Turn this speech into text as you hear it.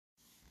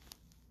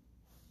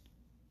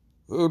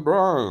Hey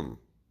Brian,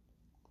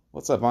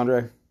 What's up,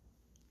 Andre?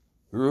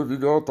 who have you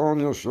got on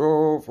your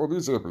show for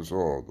this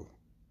episode?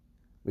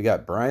 We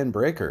got Brian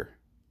Breaker.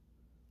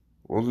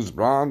 What is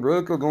Brian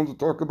Breaker going to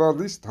talk about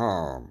this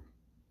time?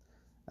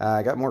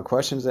 I got more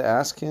questions to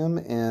ask him,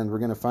 and we're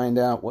going to find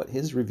out what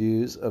his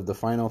reviews of the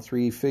final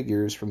three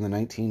figures from the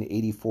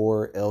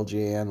 1984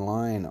 LJN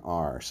line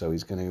are. So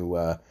he's going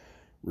to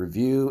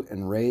review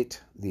and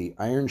rate the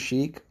Iron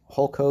Sheik,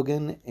 Hulk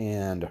Hogan,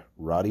 and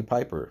Roddy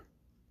Piper.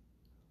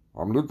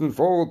 I'm looking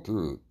forward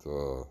to it.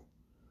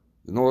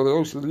 You know what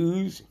else it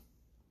is?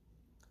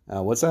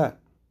 What's that?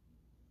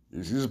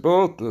 It's his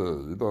birthday.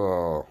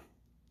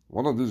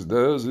 One of these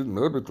days,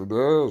 maybe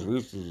today, as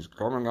this is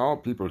coming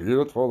out, people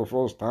hear it for the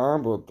first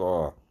time,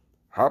 but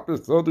happy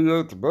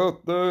 38th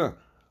birthday,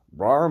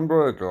 Brian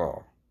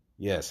Breaker.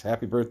 Yes,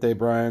 happy birthday,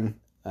 Brian.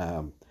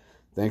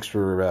 Thanks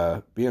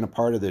for being a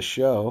part of this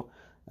show.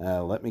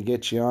 Let me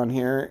get you on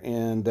here,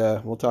 and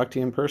we'll talk to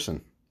you in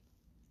person.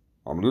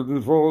 I'm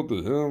looking forward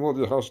to hearing what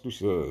he has to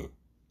say.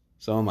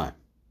 So am I.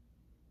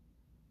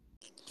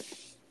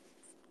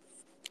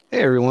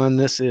 Hey everyone,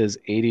 this is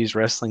 80s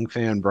wrestling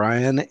fan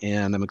Brian,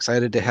 and I'm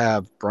excited to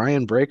have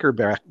Brian Breaker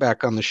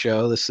back on the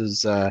show. This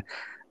is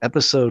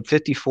episode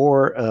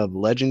 54 of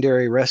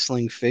Legendary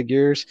Wrestling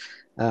Figures.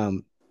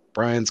 Um,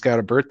 Brian's got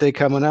a birthday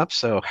coming up,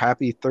 so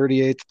happy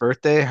 38th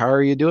birthday. How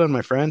are you doing,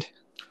 my friend?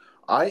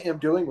 I am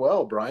doing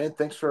well, Brian.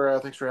 Thanks for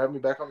having me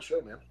back on the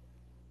show, man.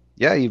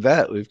 Yeah, you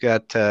bet. We've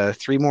got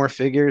three more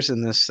figures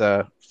in this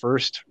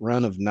first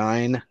run of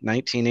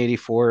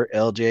 1984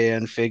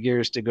 LJN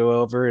figures to go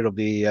over. It'll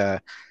be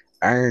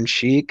Iron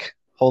Sheik,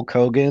 Hulk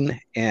Hogan,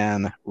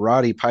 and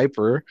Roddy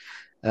Piper.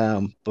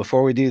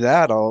 Before we do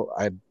that,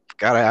 I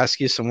got to ask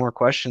you some more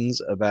questions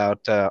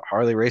about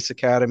Harley Race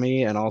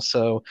Academy and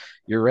also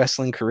your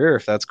wrestling career,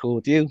 if that's cool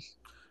with you.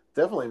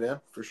 Definitely,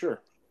 man, for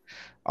sure.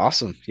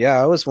 Awesome. Yeah,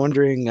 I was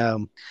wondering.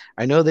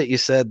 I know that you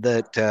said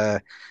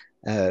that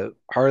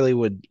Harley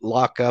would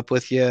lock up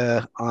with you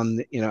on,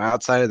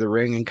 outside of the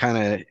ring and kind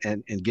of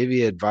and give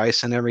you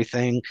advice and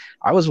everything.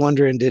 I was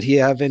wondering, did he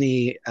have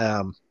any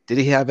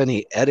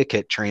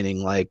etiquette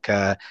training, like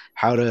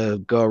how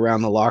to go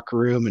around the locker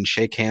room and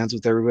shake hands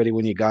with everybody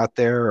when you got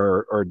there,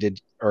 or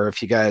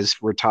if you guys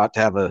were taught to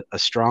have a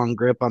strong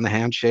grip on the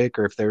handshake,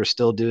 or if they were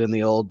still doing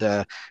the old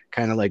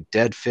kind of like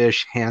dead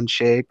fish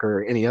handshake,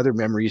 or any other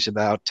memories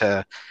about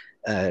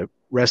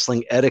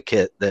wrestling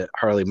etiquette that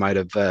Harley might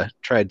have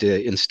tried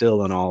to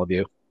instill in all of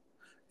you.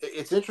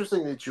 It's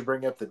interesting that you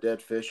bring up the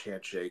dead fish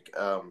handshake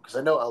because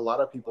I know a lot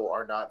of people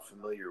are not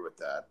familiar with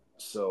that.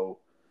 So,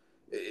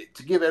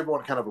 to give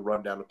everyone kind of a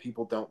rundown, if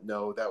people don't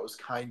know, that was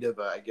kind of,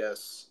 I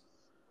guess,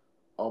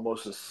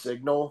 almost a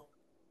signal.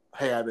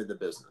 Hey, I'm in the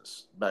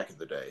business back in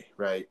the day,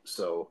 right?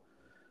 So,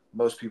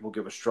 most people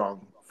give a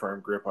strong, firm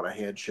grip on a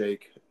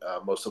handshake.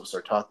 Most of us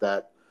are taught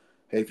that.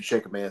 Hey, if you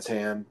shake a man's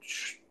hand,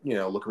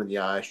 look him in the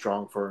eye,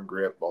 strong, firm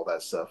grip, all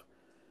that stuff.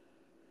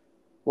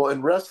 Well,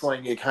 in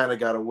wrestling, it kind of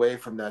got away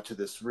from that to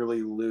this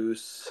really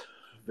loose,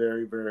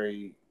 very,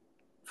 very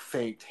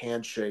faint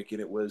handshake,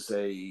 and it was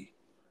a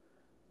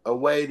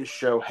way to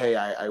show, hey,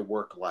 I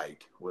work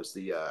light. Was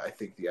the I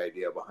think the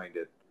idea behind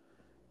it,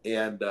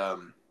 and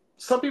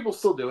some people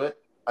still do it.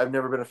 I've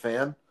never been a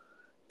fan,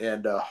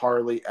 and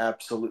Harley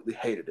absolutely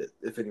hated it.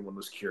 If anyone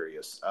was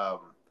curious,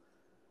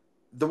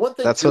 the one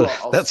thing That's too,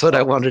 what that's what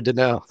I wanted to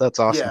know. That's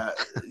awesome.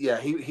 yeah, yeah,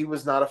 he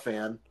was not a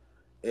fan,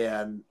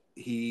 and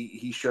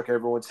he shook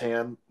everyone's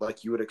hand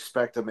like you would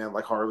expect a man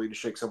like Harley to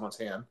shake someone's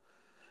hand,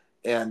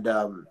 and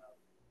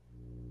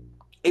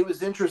it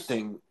was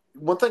interesting.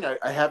 One thing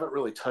I haven't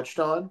really touched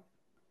on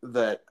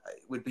that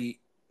would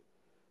be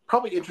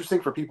probably interesting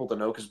for people to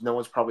know because no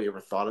one's probably ever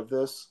thought of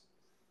this.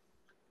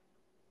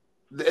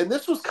 And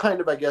this was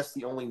kind of, I guess,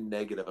 the only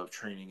negative of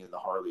training in the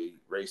Harley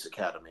Race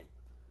Academy.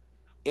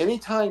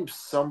 Anytime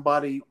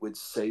somebody would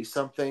say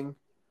something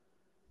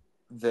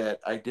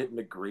that I didn't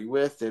agree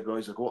with, they'd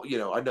always like, well,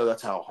 I know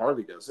that's how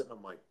Harley does it. And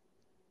I'm like,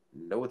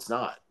 no, it's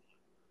not.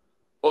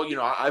 Well,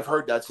 I've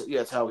heard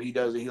that's how he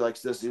does it. He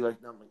likes this. He likes.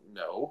 I'm like,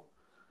 no.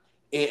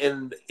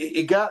 And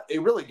it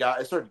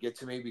started to get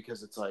to me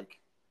because it's like,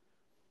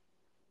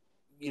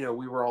 we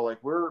were all like,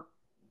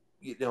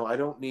 I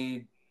don't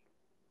need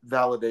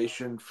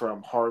validation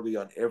from Harley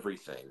on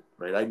everything,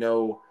 right? I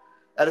know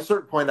at a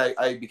certain point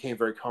I became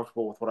very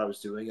comfortable with what I was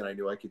doing, and I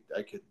knew I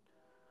could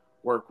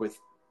work with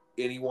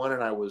anyone,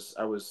 and I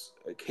was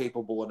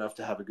capable enough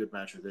to have a good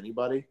match with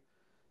anybody.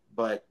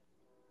 But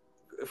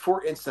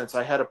for instance,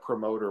 I had a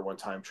promoter one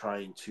time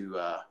trying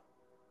to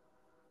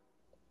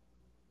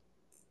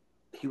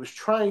he was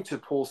trying to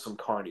pull some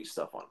Carney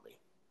stuff on me.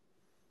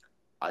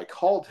 I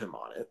called him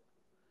on it,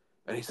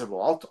 and he said,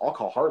 "Well, I'll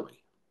call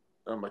Harley."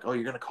 And I'm like, "Oh,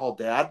 you're gonna call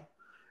Dad?"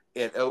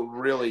 And it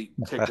really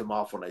ticked him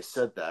off when I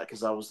said that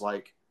because I was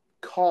like,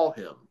 "Call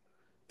him."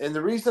 And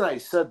the reason I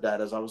said that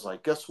is I was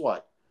like, "Guess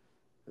what?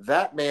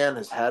 That man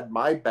has had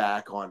my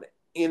back on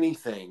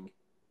anything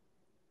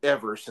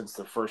ever since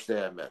the first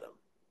day I met him.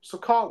 So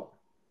call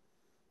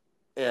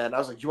him." And I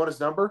was like, "You want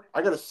his number?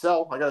 I got his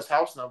cell. I got his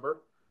house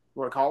number. You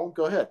want to call him?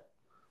 Go ahead."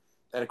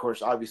 of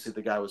course, obviously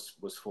the guy was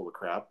full of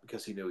crap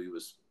because he knew he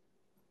was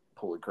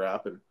pulling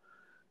crap. And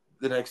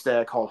the next day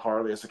I called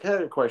Harley. I was like, hey, I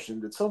had a question.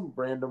 Did some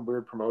random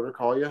weird promoter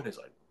call you? And he's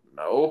like,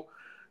 no.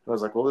 And I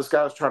was like, well, this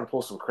guy was trying to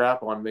pull some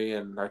crap on me.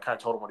 And I kind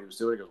of told him what he was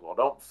doing. He goes, well,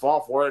 don't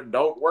fall for it and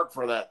don't work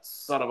for that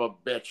son of a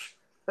bitch.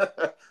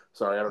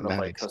 Sorry, I don't know if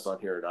I cuss on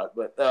here or not.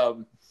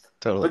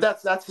 Totally.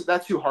 But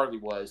that's who Harley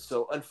was.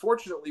 So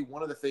unfortunately,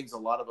 one of the things a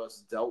lot of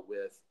us dealt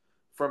with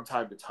from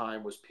time to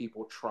time was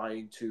people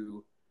trying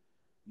to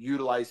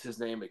utilize his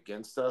name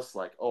against us.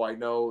 Like, oh, I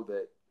know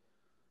that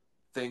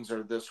things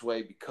are this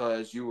way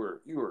because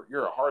you're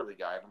a Harley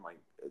guy. And I'm like,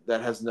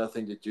 that has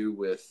nothing to do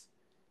with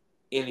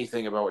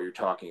anything about what you're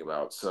talking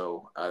about.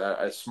 So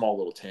a small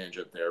little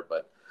tangent there,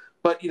 but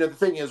the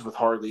thing is with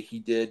Harley, he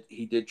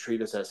did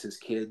treat us as his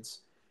kids,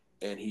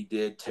 and he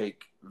did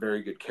take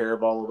very good care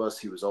of all of us.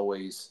 He was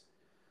always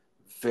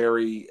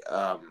very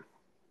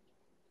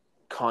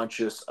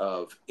conscious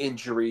of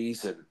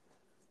injuries and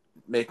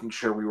making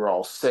sure we were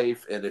all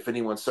safe. And if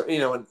anyone,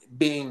 and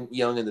being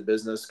young in the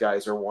business,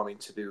 guys are wanting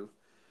to do,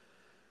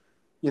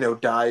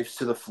 dives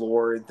to the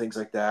floor and things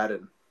like that.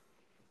 And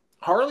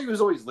Harley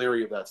was always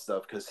leery of that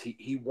stuff because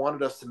he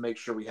wanted us to make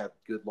sure we had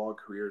good long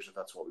careers if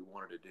that's what we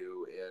wanted to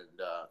do.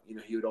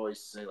 And, he would always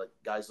say, like,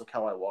 guys, look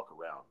how I walk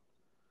around.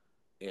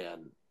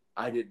 And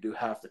I didn't do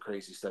half the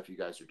crazy stuff you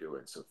guys are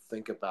doing. So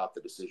think about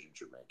the decisions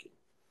you're making.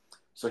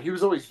 So he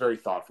was always very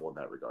thoughtful in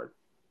that regard.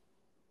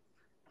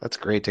 That's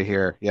great to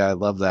hear. Yeah, I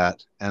love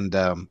that. And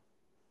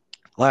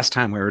last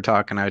time we were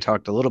talking, I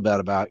talked a little bit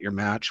about your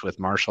match with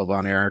Marshall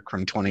Von Erich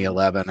from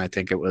 2011. I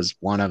think it was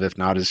one of, if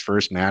not his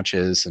first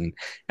matches. And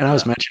I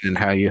was mentioning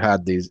how you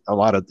had a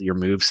lot of your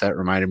move set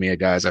reminded me of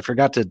guys. I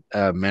forgot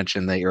to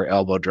mention that your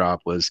elbow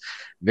drop was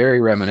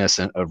very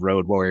reminiscent of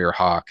Road Warrior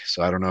Hawk.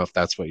 So I don't know if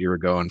that's what you were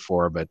going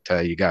for, but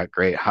you got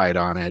great height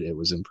on it. It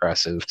was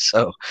impressive.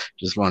 So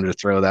just wanted to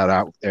throw that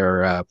out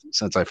there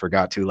since I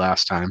forgot to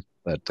last time.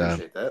 But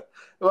appreciate that.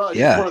 Well, it's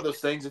just one of those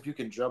things. If you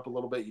can jump a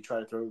little bit, you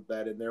try to throw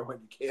that in there when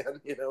you can,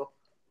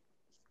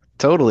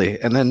 Totally.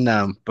 And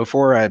then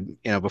before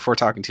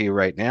talking to you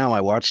right now,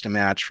 I watched a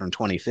match from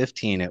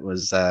 2015. It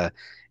was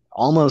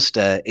almost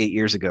 8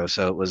 years ago.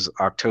 So it was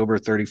October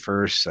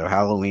 31st, so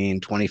Halloween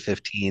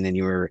 2015, and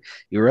you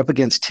were up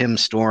against Tim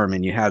Storm,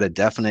 and you had a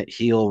definite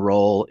heel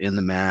role in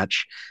the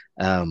match.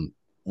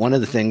 One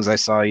of the things I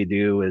saw you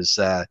do is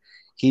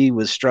he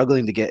was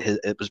struggling to get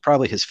it was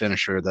probably his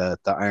finisher, the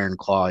Iron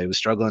Claw. He was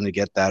struggling to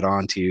get that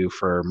onto you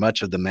for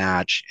much of the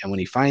match. And when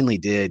he finally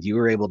did, you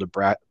were able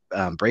to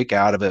break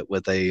out of it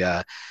with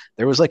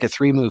there was like a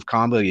 3-move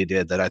combo you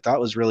did that I thought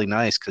was really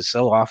nice, because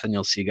so often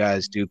you'll see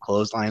guys do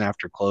clothesline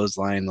after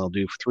clothesline. They'll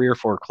do 3 or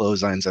 4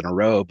 clotheslines in a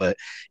row, but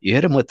you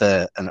hit him with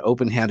an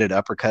open-handed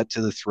uppercut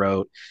to the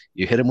throat.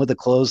 You hit him with a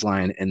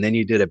clothesline, and then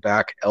you did a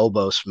back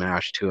elbow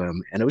smash to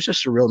him. And it was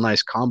just a real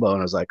nice combo. And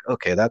I was like,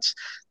 okay, that's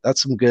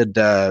some good,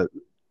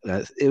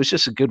 it was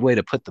just a good way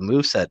to put the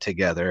move set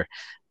together.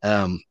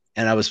 And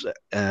I was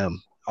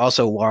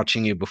also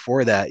watching you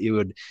before that.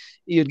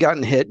 You'd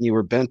gotten hit and you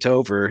were bent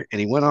over, and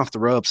he went off the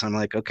ropes. I'm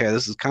like, okay,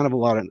 this is kind of a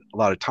lot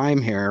of time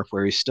here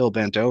where he's still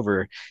bent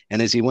over.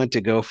 And as he went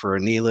to go for a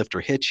knee lift or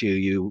hit you,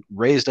 you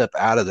raised up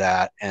out of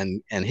that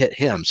and hit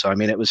him. So I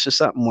mean, it was just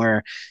something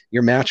where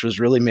your match was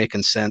really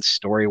making sense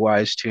story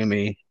wise to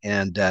me,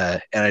 and I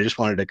just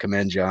wanted to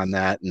commend you on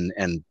that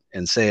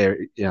and say,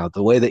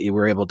 the way that you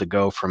were able to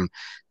go from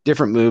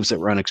different moves that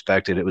were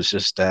unexpected. It was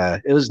just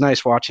it was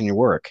nice watching your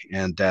work.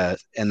 And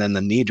then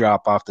the knee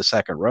drop off the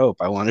second rope,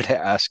 I wanted to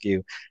ask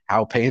you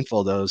how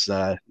painful those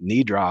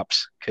knee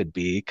drops could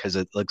be, because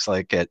it looks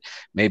like it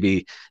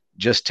maybe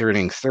just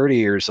turning 30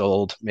 years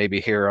old,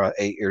 maybe here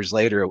 8 years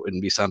later, it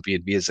wouldn't be something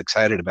you'd be as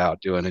excited about,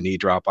 doing a knee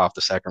drop off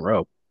the second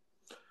rope.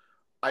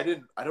 I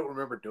don't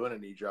remember doing a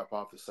knee drop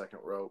off the second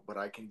rope, but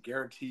I can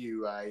guarantee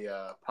you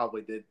I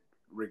probably did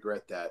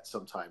regret that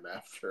sometime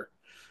after.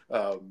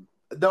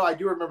 No, I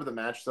do remember the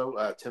match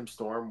though. Tim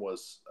Storm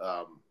was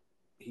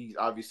he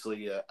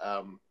obviously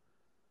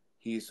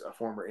he's a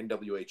former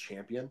NWA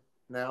champion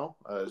now,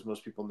 as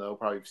most people know.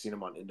 Probably have seen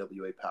him on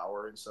NWA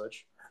Power and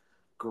such.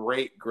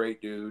 Great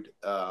dude.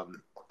 I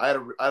had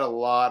a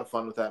lot of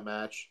fun with that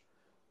match,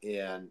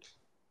 and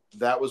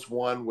that was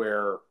one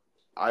where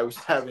I was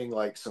having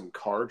like some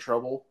car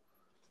trouble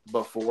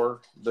before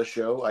the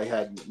show. I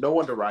had no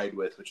one to ride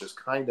with, which is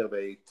kind of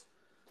a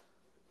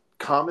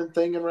common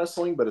thing in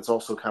wrestling, but it's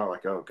also kind of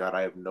like, oh god,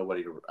 I have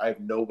nobody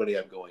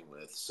I'm going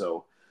with.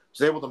 So I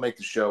was able to make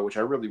the show, which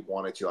I really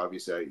wanted to.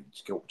 Obviously,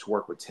 to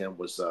work with Tim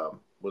was a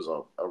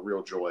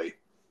real joy,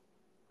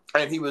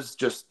 and he was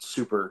just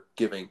super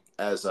giving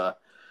as an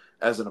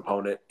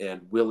opponent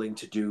and willing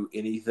to do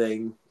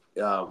anything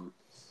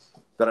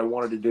that I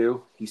wanted to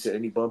do. He said,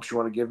 any bumps you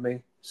want to give me?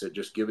 He said,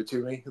 just give it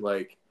to me.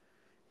 Like,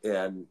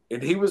 and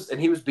he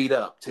was beat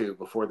up too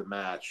before the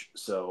match.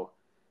 So,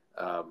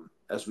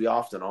 as we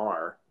often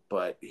are,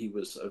 but he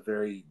was a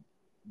very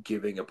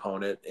giving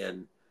opponent.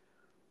 And,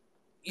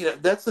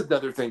 that's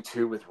another thing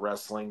too with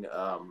wrestling.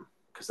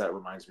 Cause that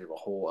reminds me of a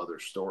whole other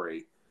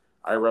story.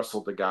 I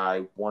wrestled a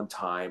guy one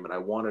time and I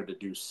wanted to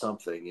do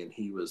something, and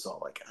he was all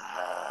like,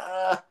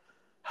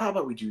 how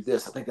about we do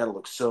this? I think that'll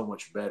look so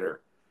much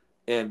better.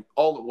 And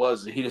all it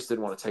was, he just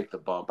didn't want to take the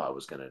bump I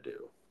was going to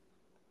do.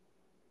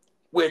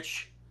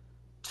 Which,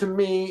 to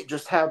me,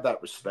 just have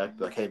that respect.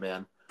 Like, hey,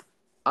 man,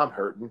 I'm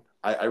hurting.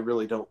 I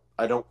really don't.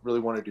 I don't really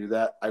want to do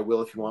that. I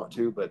will if you want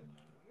to, but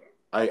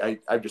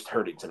I'm just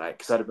hurting tonight.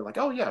 Because I'd have been like,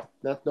 oh yeah,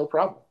 that's no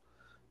problem.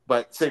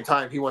 But at the same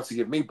time, he wants to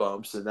give me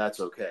bumps, and that's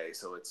okay.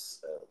 So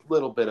it's a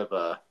little bit of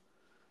a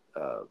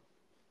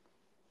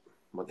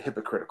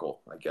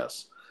hypocritical, I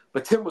guess.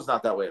 But Tim was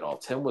not that way at all.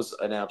 Tim was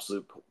an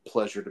absolute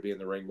pleasure to be in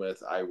the ring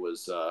with. I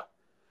was.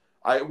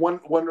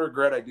 One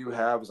regret I do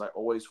have is I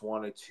always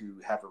wanted to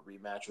have a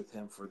rematch with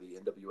him for the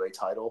NWA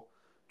title,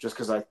 just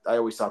because I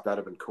always thought that'd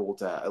have been cool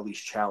to at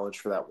least challenge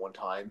for that one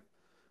time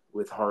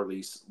with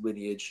Harley's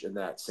lineage in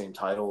that same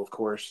title. Of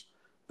course,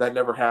 that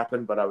never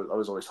happened, but I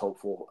was always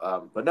hopeful.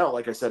 But no,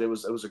 like I said, it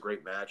was a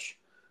great match.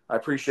 I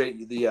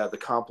appreciate the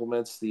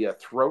compliments. The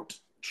throat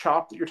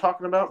chop that you're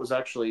talking about was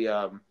actually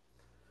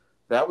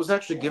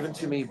given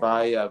to me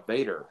by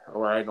Vader,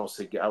 or I won't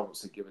say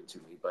given to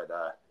me, but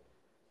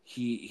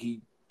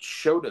he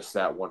showed us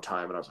that one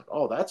time, and I was like,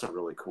 oh, that's a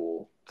really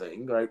cool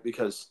thing, right?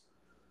 Because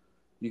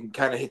you can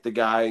kind of hit the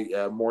guy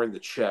more in the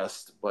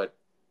chest, but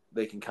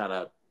they can kind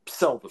of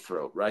sell the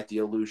throat, right? The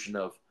illusion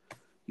of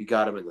you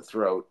got him in the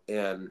throat.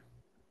 And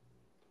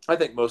I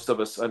think most of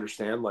us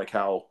understand like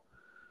how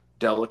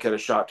delicate a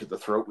shot to the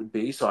throat would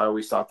be. So I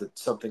always thought that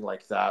something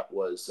like that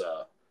was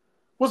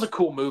a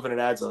cool move, and it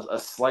adds a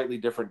slightly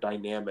different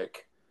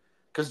dynamic.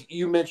 Because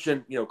you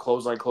mentioned,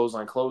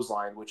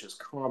 clothesline, which is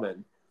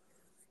common.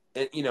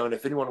 And, and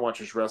if anyone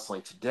watches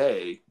wrestling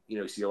today,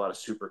 you see a lot of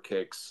super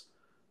kicks,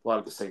 a lot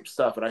of the same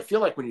stuff. And I feel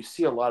like when you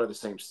see a lot of the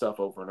same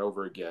stuff over and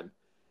over again,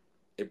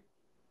 it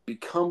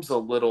becomes a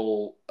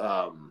little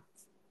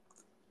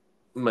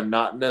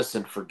monotonous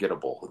and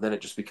forgettable. And then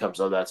it just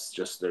becomes, oh, that's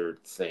just their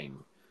thing,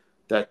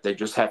 that they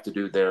just have to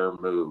do their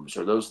moves,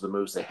 or those are the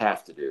moves they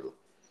have to do.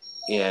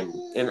 And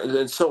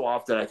so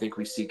often I think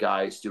we see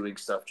guys doing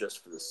stuff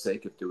just for the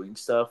sake of doing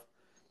stuff.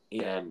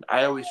 And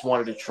I always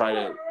wanted to try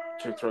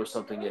to throw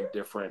something in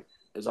different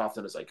as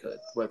often as I could,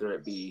 whether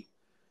it be,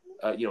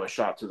 a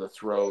shot to the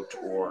throat,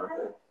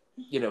 or,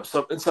 in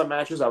some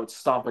matches I would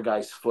stomp a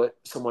guy's foot.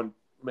 Someone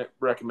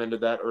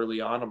recommended that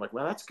early on. I'm like,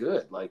 man, that's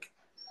good. Like,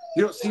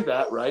 you don't see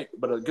that, right?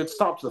 But a good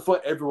stomp to the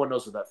foot, everyone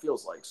knows what that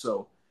feels like.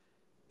 So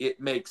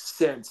it makes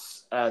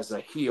sense as a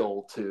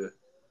heel to,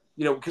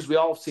 because we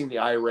all have seen the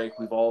eye rake,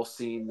 we've all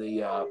seen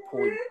the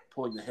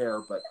pulling the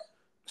hair, but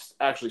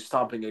actually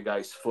stomping a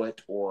guy's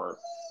foot or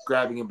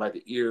grabbing him by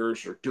the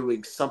ears or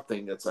doing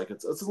something that's like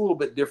it's a little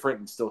bit different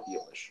and still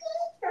heelish.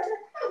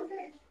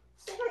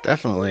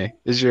 Definitely.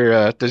 Does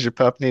your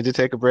pup need to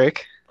take a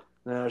break?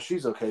 No,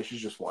 she's okay.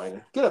 She's just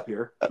whining. Get up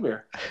here. Come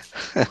here.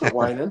 Quit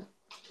whining.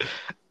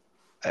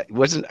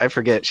 I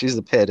forget. She's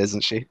the pit,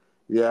 isn't she?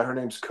 Yeah, her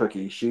name's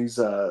Cookie. She's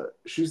the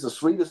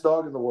sweetest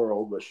dog in the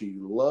world, but she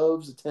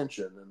loves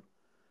attention. And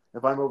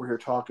if I'm over here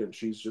talking,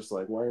 she's just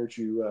like, "Why aren't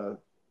you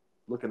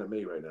looking at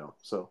me right now?"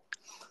 So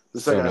the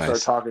second I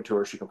started talking to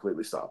her, she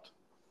completely stopped.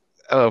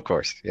 Oh, of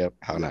course. Yep.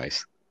 How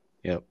nice.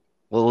 Yep.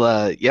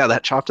 Well, yeah,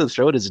 that chop to the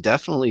throat is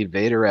definitely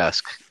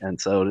Vader-esque, and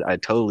so I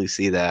totally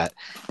see that.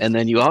 And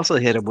then you also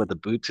hit him with a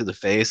boot to the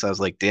face. I was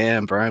like,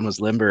 damn, Brian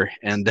was limber.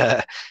 And,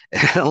 and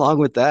along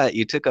with that,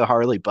 you took a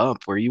Harley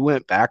bump where you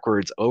went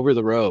backwards over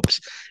the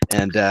ropes,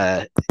 and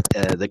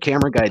the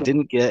camera guy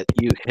didn't get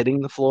you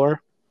hitting the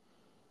floor.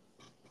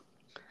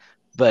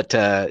 But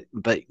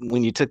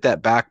when you took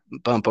that back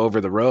bump over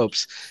the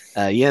ropes,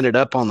 you ended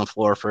up on the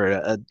floor for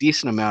a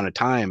decent amount of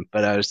time.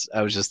 But I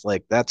was just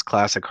like, that's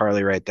classic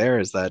Harley right there.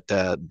 Is that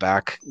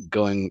back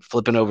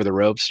flipping over the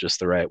ropes just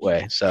the right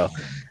way? So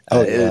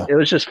it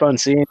was just fun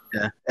seeing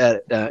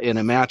in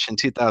a match in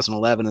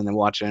 2011, and then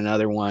watching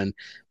another one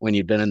when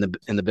you've been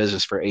in the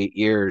business for 8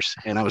 years.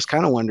 And I was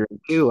kind of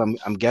wondering too.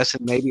 I'm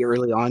guessing maybe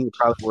early on you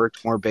probably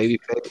worked more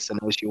babyface, and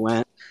as you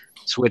went,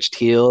 switched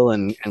heel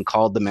and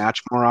called the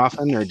match more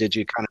often, or did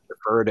you kind of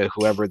defer to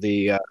whoever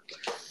the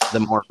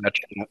more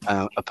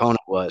veteran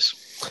opponent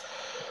was?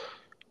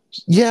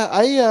 Yeah,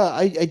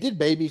 I did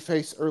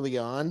babyface early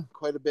on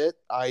quite a bit.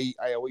 I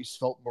always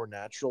felt more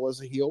natural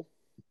as a heel,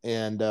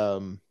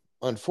 and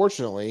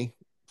unfortunately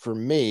for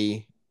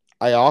me,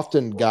 I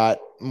often got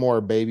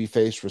more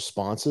babyface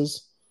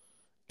responses,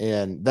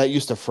 and that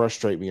used to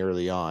frustrate me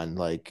early on.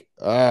 Like,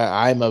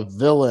 I'm a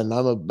villain,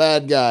 I'm a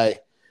bad guy,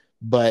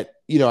 but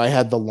I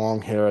had the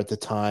long hair at the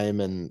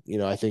time, and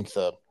I think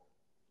the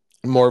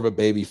more of a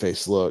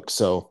babyface look.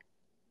 So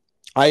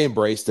I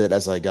embraced it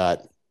as I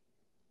got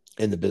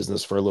in the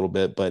business for a little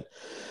bit, but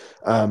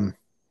I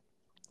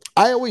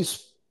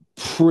always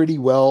pretty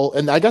well,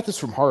 and I got this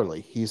from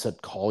Harley. He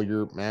said, call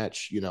your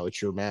match,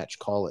 it's your match,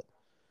 call it.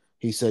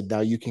 He said,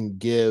 now you can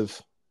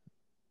give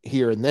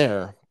here and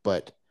there,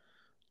 but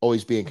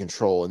always be in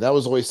control. And that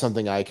was always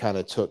something I kind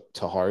of took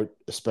to heart,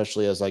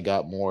 especially as I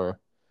got more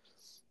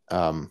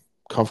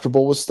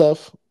comfortable with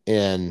stuff.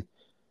 And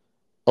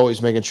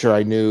always making sure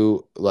I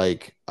knew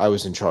like I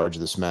was in charge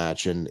of this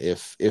match, and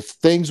if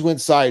things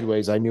went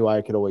sideways, I knew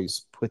I could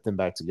always put them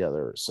back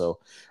together. So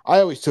I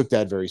always took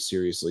that very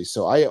seriously.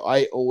 So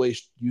I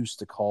always used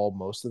to call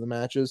most of the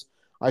matches.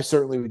 I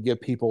certainly would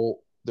give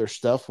people their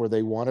stuff where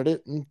they wanted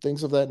it and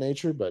things of that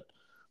nature, but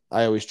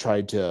I always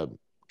tried to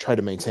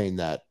maintain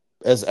that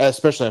as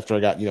especially after I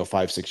got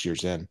 5-6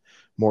 years in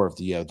more of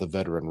the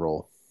veteran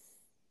role.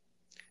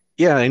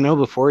 Yeah, I know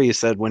before you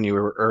said when you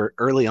were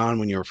early on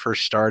when you were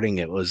first starting,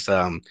 it was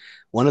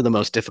one of the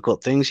most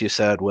difficult things you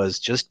said was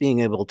just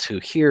being able to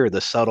hear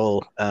the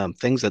subtle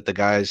things that the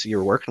guys you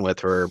were working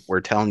with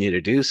were telling you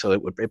to do. So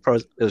it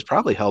was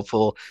probably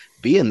helpful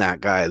being that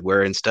guy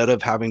where instead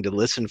of having to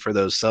listen for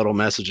those subtle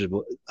messages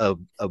of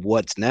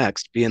what's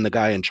next, being the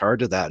guy in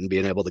charge of that and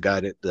being able to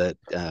guide it that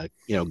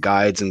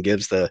guides and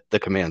gives the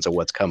commands of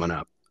what's coming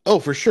up. Oh,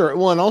 for sure.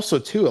 Well, and also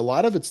too, a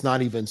lot of it's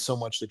not even so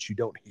much that you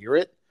don't hear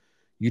it,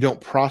 you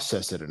don't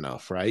process it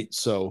enough, right?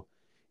 So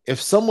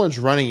if someone's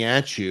running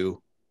at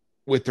you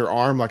with their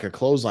arm like a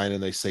clothesline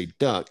and they say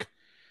duck,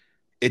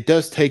 it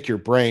does take your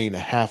brain a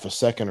half a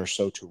second or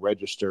so to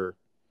register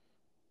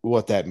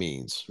what that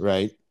means,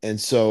 right? And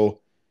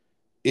so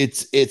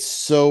it's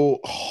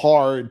so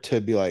hard to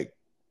be like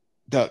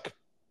duck,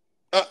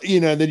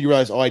 and then you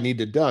realize, oh, I need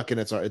to duck, and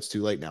it's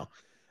too late now.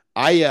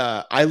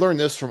 I learned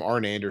this from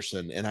Arn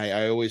Anderson, and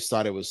I always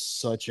thought it was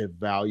such a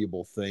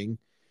valuable thing.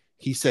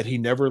 He said he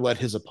never let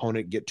his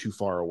opponent get too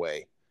far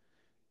away.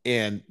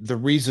 And the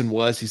reason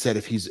was, he said,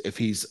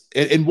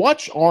 and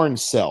watch Arn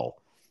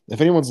sell.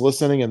 If anyone's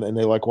listening and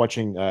they like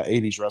watching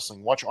 80s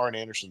wrestling, watch Arn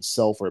Anderson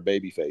sell for a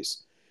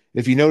babyface.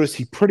 If you notice,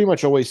 he pretty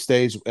much always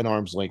stays an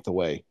arm's length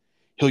away.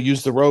 He'll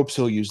use the ropes,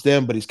 he'll use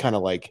them, but he's kind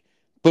of like,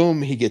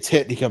 boom, he gets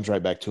hit, and he comes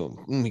right back to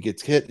him. He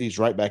gets hit, he's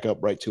right back up,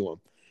 right to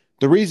him.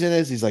 The reason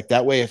is he's like,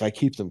 that way, if I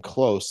keep them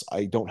close,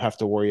 I don't have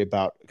to worry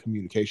about a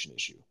communication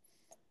issue.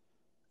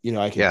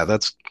 I can. Yeah,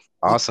 that's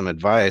awesome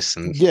advice,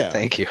 and Yeah,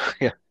 thank you.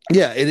 Yeah.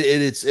 Yeah,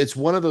 it's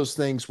one of those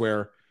things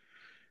where,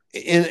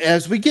 and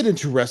as we get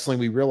into wrestling,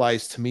 we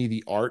realize, to me,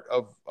 the art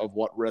of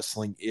what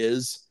wrestling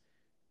is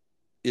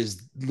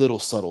little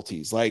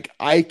subtleties. Like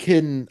I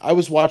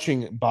was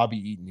watching Bobby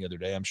Eaton the other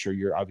day. I'm sure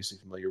you're obviously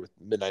familiar with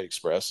Midnight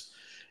Express,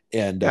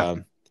 and Yeah.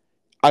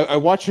 I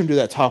watched him do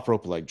that top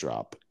rope leg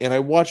drop, and I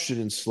watched it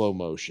in slow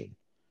motion.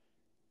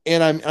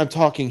 And I'm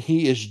talking,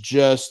 he is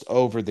just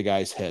over the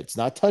guy's heads,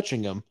 not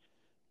touching him,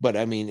 but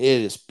I mean, it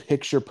is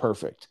picture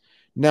perfect.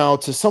 Now,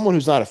 to someone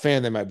who's not a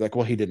fan, they might be like,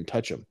 well, he didn't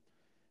touch him.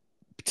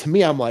 To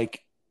me, I'm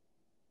like,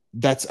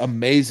 that's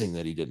amazing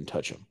that he didn't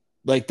touch him.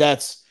 Like,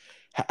 that's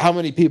how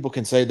many people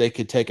can say they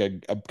could take a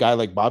guy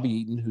like Bobby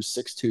Eaton, who's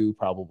 6'2,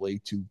 probably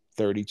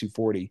 230,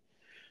 240,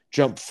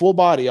 jump full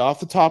body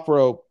off the top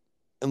rope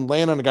and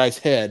land on a guy's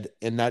head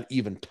and not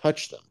even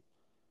touch them.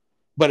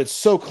 But it's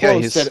so Yeah,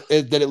 close that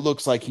it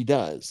looks like he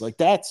does. Like,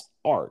 that's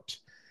art.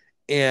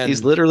 And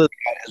he's literally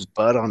got his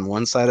butt on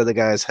one side of the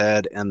guy's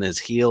head and his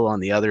heel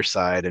on the other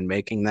side and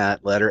making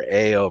that letter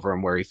A over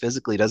him where he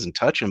physically doesn't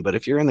touch him. But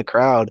if you're in the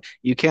crowd,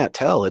 you can't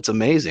tell. It's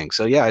amazing.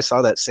 So yeah, I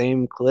saw that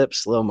same clip,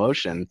 slow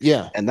motion.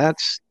 yeah, And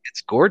it's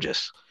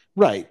gorgeous.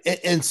 right.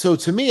 And so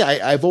to me,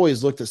 I've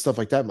always looked at stuff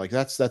like that. I'm like,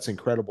 that's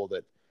incredible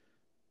that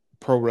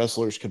pro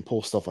wrestlers can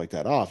pull stuff like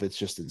that off. It's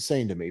just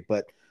insane to me.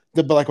 But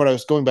like what I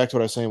was going back to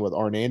what I was saying with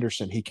Arn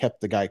Anderson, he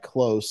kept the guy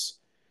close.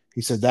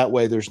 He said that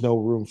way there's no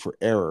room for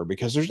error,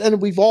 because and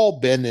we've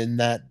all been in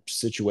that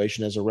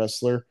situation as a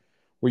wrestler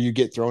where you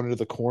get thrown into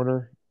the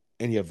corner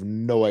and you have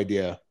no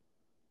idea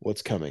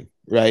what's coming,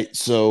 right?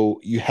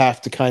 So you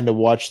have to kind of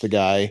watch the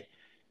guy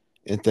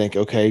and think,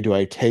 okay, do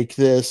I take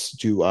this?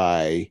 Do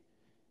I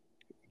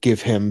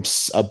give him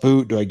a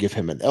boot? Do I give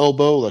him an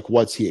elbow? Like,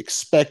 what's he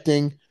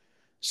expecting?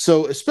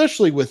 So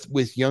especially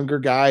with younger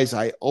guys,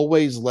 I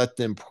always let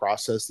them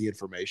process the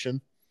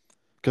information,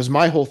 because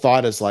my whole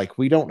thought is like,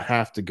 we don't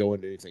have to go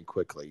into anything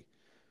quickly,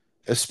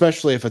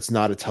 especially if it's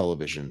not a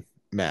television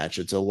match.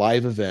 It's a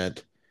live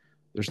event.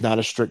 There's not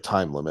a strict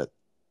time limit.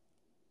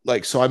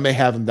 Like, so I may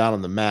have him down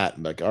on the mat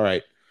and like, all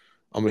right,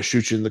 I'm going to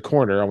shoot you in the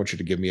corner. I want you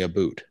to give me a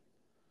boot.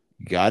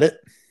 You got it?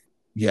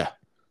 Yeah.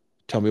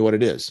 Tell me what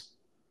it is.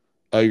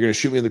 You're going to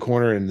shoot me in the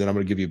corner, and then I'm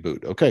going to give you a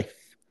boot. Okay.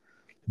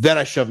 Then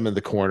I shove him in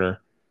the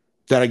corner.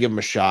 Then I give him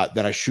a shot.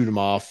 Then I shoot him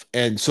off.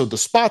 And so the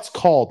spot's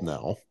called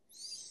now.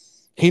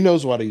 He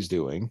knows what he's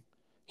doing.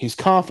 He's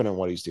confident in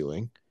what he's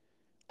doing.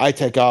 I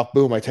take off.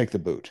 Boom, I take the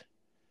boot.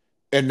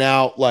 And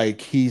now, like,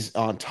 he's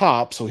on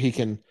top, so he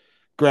can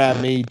grab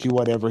me, do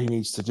whatever he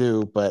needs to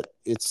do. But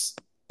it's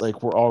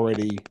like we're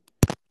already.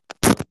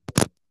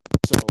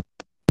 So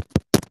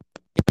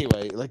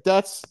anyway, like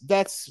that's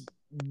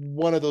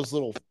one of those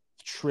little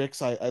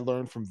tricks I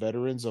learned from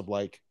veterans of,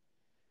 like,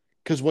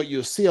 because what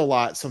you'll see a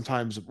lot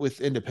sometimes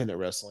with independent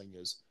wrestling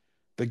is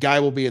the guy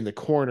will be in the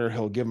corner,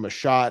 he'll give him a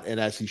shot, and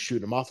as he's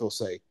shooting him off, he'll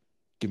say,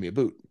 give me a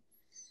boot.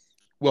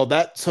 Well,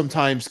 that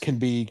sometimes can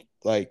be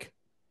like,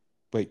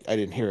 wait, I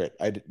didn't hear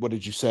it. What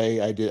did you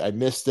say? I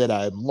missed it.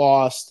 I'm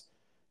lost.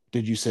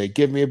 Did you say,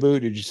 give me a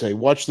boot? Did you say,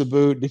 watch the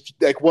boot?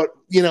 Like, what,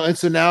 and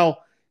so now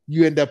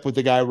you end up with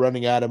the guy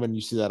running at him and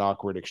you see that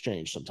awkward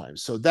exchange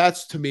sometimes. So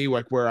that's to me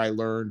like where I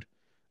learned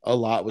a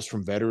lot was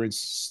from veterans.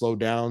 Slow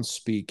down,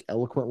 speak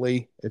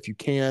eloquently if you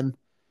can.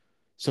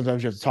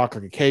 Sometimes you have to talk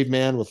like a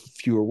caveman with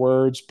fewer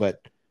words,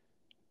 but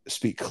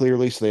speak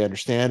clearly so they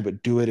understand,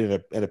 but do it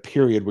in a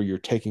period where you're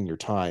taking your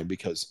time,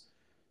 because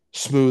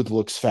smooth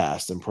looks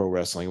fast in pro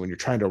wrestling. When you're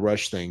trying to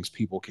rush things,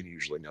 people can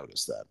usually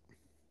notice that.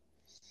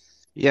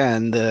 Yeah,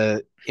 and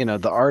the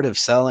art of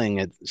selling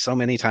it so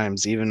many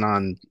times, even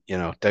on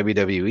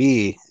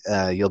WWE,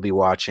 you'll be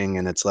watching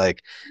and it's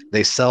like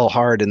they sell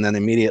hard and then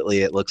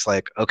immediately it looks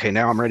like, okay,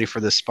 now I'm ready for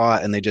this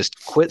spot, and they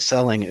just quit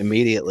selling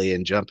immediately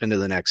and jump into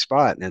the next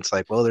spot. And it's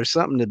like, well, there's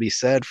something to be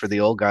said for the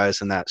old guys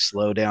and that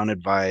slow down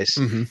advice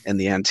Mm-hmm. and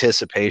the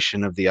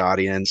anticipation of the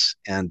audience,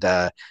 and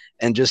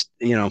just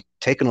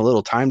taking a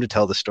little time to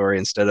tell the story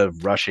instead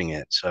of rushing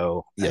it.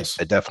 So Yes.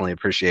 I definitely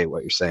appreciate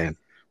what you're saying.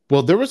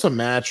 Well, there was a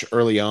match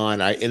early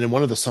on, and in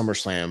one of the Summer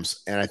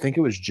Slams, and I think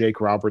it was Jake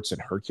Roberts and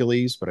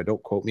Hercules, but I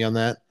don't quote me on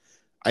that.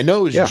 I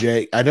know it was Yeah.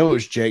 Jake. I know it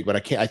was Jake, but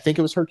I can't. I think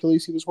it was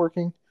Hercules he was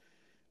working.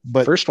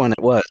 But First one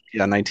it was,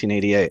 yeah,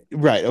 1988.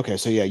 right, okay,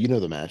 so yeah, you know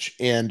the match,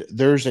 and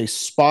there's a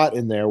spot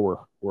in there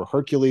where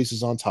Hercules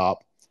is on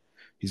top.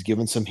 He's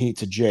giving some heat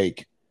to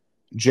Jake.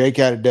 Jake,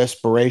 out of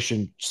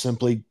desperation,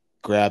 simply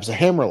grabs a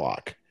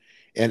hammerlock,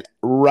 and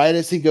right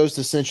as he goes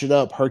to cinch it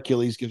up,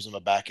 Hercules gives him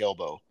a back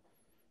elbow.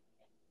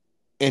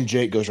 And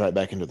Jake goes right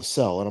back into the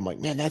cell. And I'm like,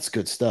 man, that's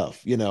good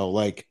stuff.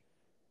 Like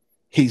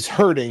he's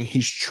hurting.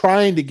 He's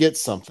trying to get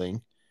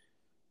something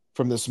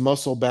from this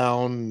muscle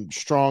bound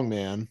strong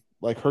man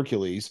like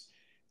Hercules.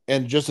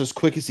 And just as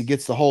quick as he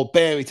gets the hold,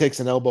 bam, he takes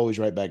an elbow. He's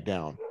right back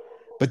down.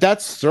 But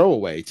that's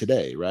throwaway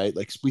today, right?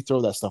 Like we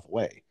throw that stuff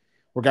away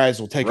where guys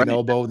will take an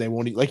elbow and they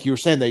won't, like you were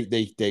saying,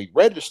 they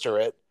register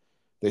it,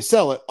 they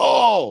sell it.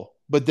 Oh,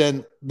 but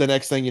then the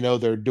next thing you know,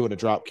 they're doing a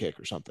drop kick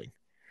or something.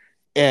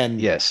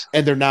 And yes,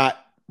 and they're not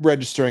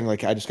registering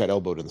like I just got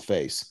elbowed in the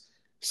face.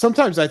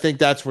 Sometimes I think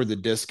that's where the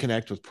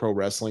disconnect with pro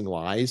wrestling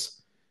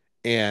lies.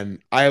 And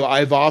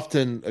I've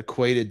often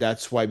equated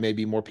that's why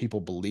maybe more people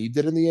believed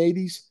it in the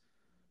 80s,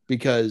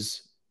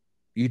 because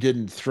you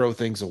didn't throw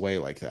things away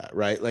like that,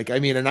 right? Like, I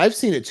mean, and I've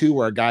seen it too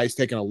where a guy's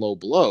taking a low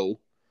blow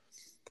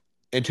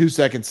and 2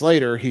 seconds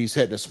later he's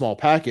hitting a small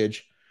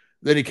package.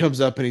 Then he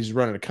comes up and he's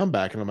running a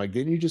comeback. And I'm like,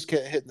 didn't you just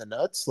get hit in the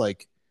nuts?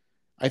 Like,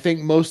 I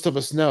think most of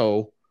us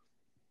know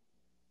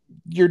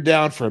you're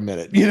down for a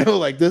minute.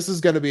 Like this is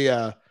going to be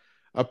a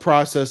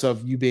process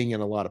of you being in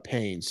a lot of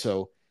pain.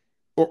 So,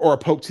 or a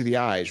poke to the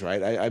eyes,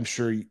 right? I'm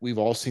sure we've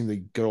all seen the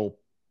good old,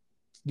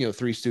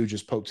 Three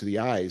Stooges poke to the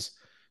eyes.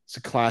 It's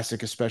a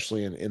classic,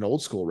 especially in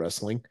old school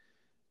wrestling.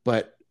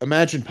 But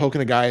imagine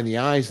poking a guy in the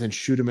eyes and then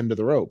shoot him into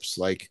the ropes.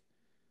 Like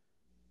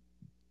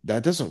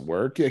that doesn't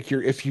work. Like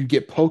if you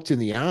get poked in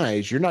the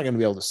eyes, you're not going to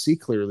be able to see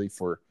clearly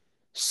for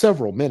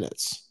several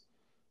minutes.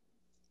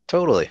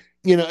 Totally.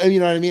 You know what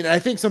I mean? I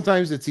think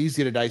sometimes it's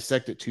easy to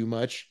dissect it too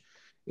much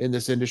in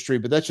this industry,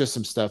 but that's just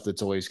some stuff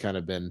that's always kind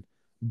of been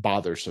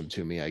bothersome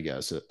to me, I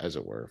guess, as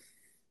it were.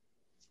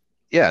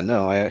 Yeah,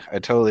 no, I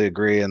totally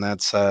agree. And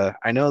that's,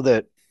 I know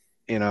that,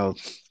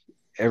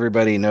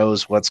 everybody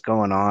knows what's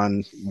going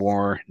on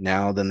more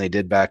now than they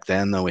did back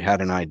then, though we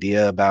had an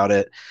idea about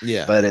it.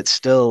 Yeah. But it's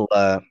still,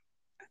 I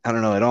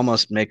don't know, it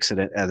almost makes it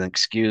an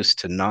excuse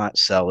to not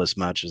sell as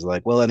much as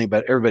like, well,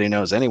 everybody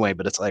knows anyway,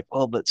 but it's like,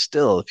 well, but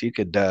still, if you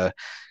could,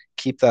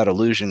 keep that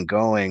illusion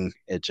going,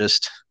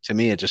 to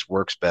me, it just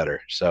works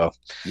better. So,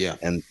 yeah.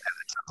 And it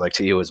sounds like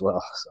to you as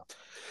well. So.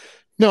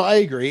 No, I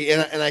agree.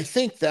 And I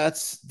think that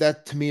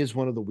to me is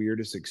one of the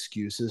weirdest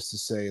excuses to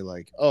say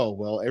like, oh,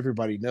 well,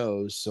 everybody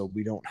knows, so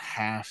we don't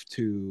have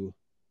to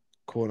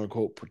quote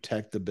unquote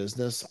protect the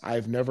business.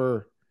 I've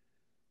never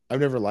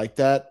liked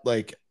that.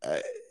 Like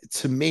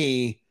to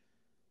me,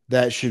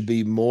 that should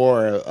be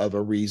more of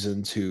a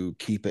reason to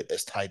keep it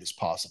as tight as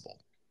possible.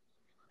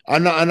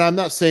 I'm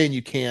not saying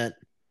you can't,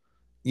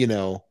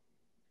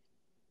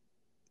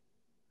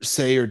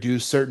 say or do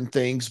certain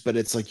things, but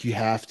it's like you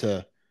have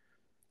to,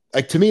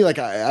 like to me, like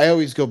I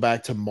always go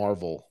back to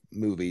Marvel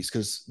movies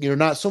because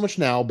not so much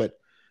now, but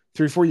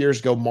 3-4 years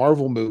ago,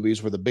 Marvel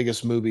movies were the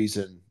biggest movies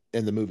in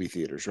the movie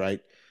theaters, right?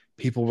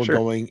 People were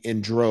going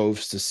in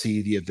droves to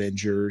see the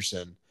Avengers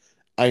and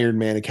Iron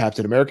Man and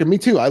Captain America. Me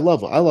too. I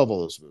love all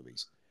those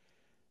movies.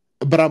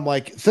 But I'm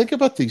like, think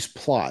about these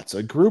plots.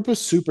 A group of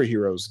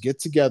superheroes get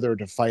together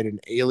to fight an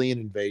alien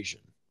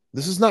invasion.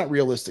 This is not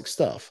realistic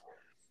stuff.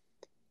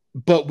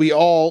 But we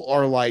all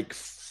are like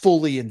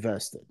fully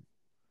invested.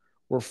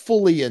 We're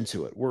fully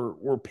into it.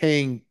 We're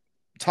paying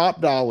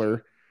top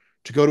dollar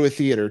to go to a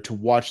theater to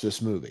watch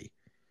this movie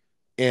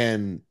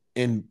and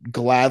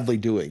gladly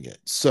doing it.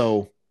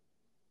 So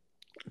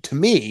to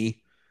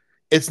me,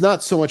 it's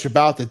not so much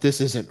about that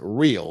this isn't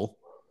real,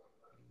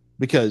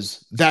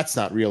 because that's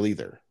not real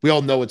either. We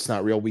all know it's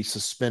not real. We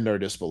suspend our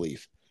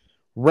disbelief.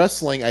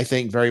 Wrestling, I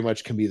think, very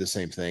much can be the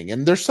same thing.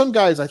 And there's some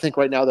guys I think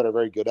right now that are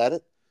very good at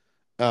it.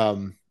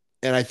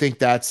 And I think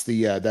that's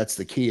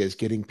the key, is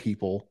getting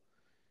people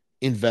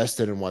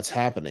invested in what's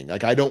happening.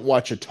 Like I don't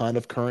watch a ton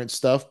of current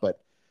stuff, but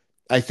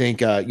I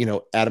think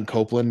Adam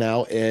Copeland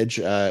now, Edge,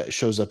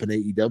 shows up in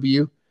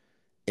AEW,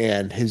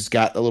 and has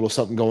got a little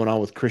something going on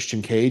with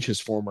Christian Cage, his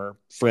former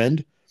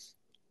friend.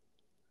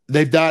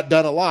 They've not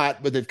done a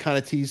lot, but they've kind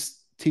of teased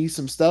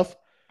some stuff.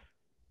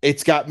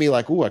 It's got me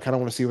like, ooh, I kind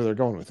of want to see where they're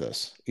going with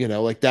this.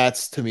 Like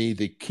that's to me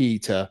the key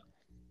to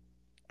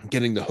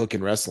getting the hook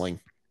in wrestling,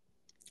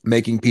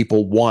 making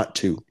people want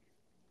to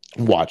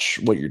watch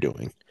what you're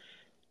doing.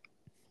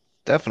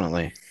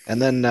 Definitely.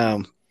 And then,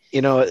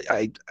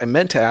 I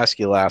meant to ask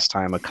you last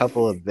time a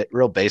couple of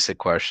real basic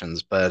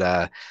questions,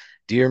 but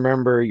do you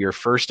remember your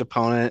first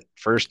opponent,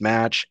 first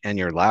match, and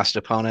your last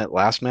opponent,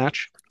 last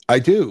match? I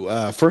do.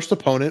 First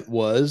opponent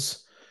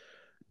was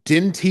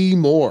Dinty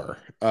Moore.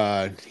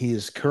 He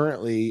is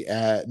currently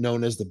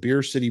known as the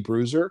Beer City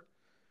Bruiser.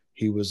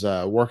 He was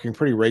working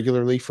pretty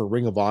regularly for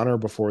Ring of Honor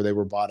before they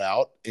were bought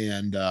out.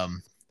 And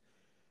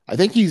I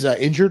think he's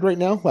injured right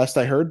now, last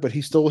I heard, but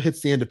he still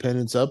hits the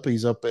independents up.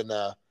 He's up in,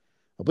 I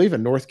believe,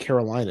 in North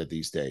Carolina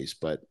these days.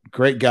 But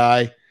great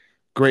guy,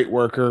 great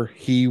worker.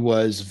 He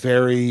was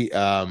very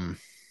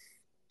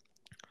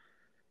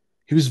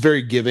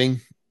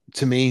giving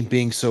to me,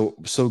 being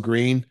so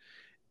green.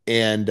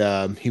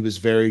 And he was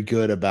very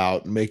good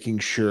about making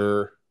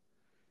sure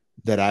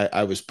that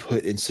I was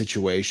put in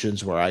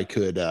situations where I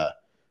could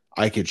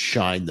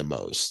shine the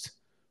most.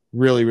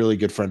 Really, really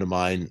good friend of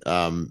mine.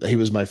 He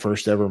was my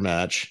first ever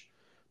match.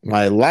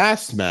 My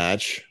last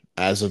match,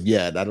 as of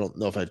yet, I don't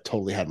know if I've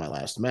totally had my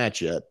last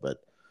match yet, but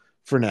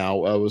for now,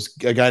 was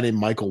a guy named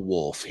Michael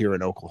Wolf here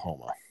in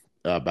Oklahoma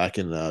back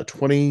in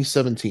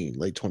 2017,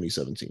 late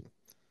 2017.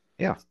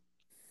 Yeah.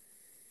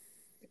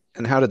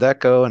 And how did that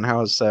go? And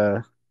how's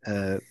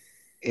when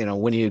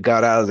you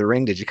got out of the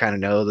ring, did you kind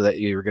of know that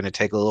you were going to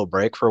take a little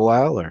break for a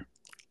while, or?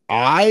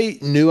 I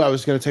knew I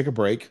was going to take a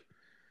break.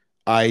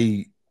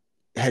 I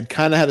had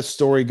kind of had a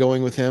story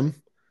going with him,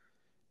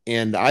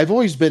 and I've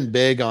always been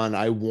big on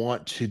I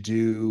want to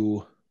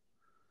do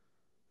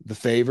the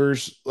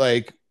favors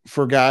like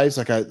for guys.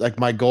 Like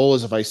my goal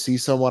is if I see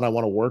someone I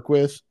want to work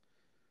with,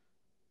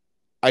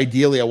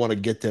 ideally I want to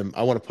get them,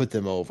 I want to put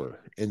them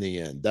over in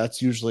the end.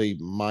 That's usually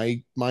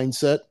my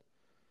mindset.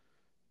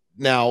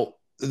 Now,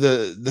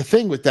 the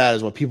thing with that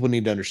is what people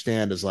need to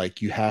understand is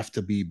like you have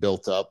to be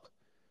built up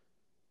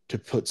to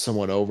put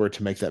someone over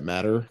to make that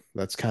matter.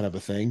 That's kind of a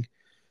thing.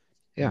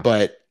 Yeah.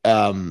 But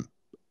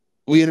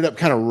we ended up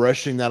kind of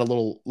rushing that a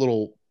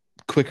little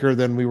quicker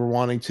than we were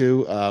wanting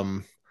to.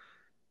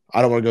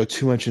 I don't want to go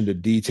too much into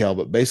detail,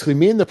 but basically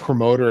me and the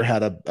promoter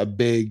had a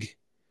big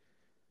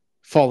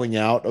falling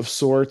out of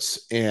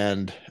sorts,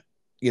 and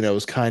it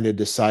was kind of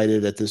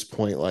decided at this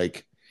point,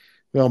 like,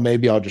 well,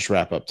 maybe I'll just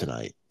wrap up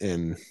tonight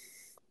and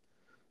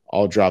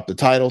I'll drop the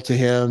title to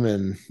him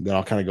and then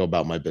I'll kind of go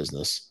about my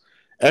business.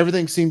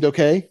 Everything seemed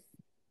okay,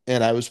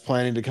 and I was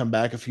planning to come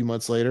back a few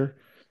months later,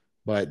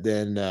 but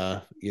then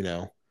a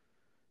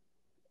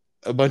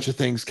bunch of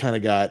things kind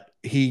of got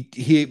he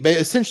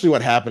essentially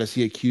what happened is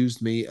he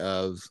accused me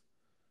of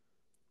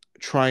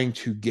trying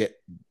to get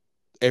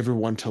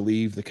everyone to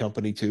leave the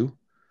company too.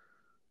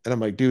 And I'm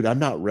like, dude, I'm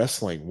not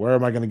wrestling. Where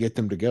am I going to get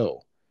them to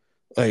go?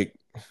 Like,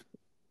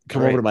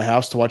 come over to my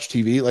house to watch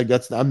TV? Like,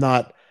 I'm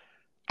not.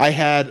 I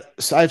have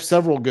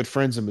several good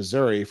friends in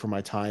Missouri from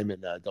my time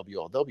in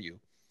WLW,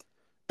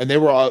 and they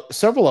were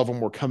several of them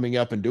were coming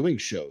up and doing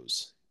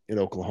shows in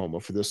Oklahoma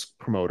for this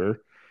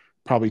promoter,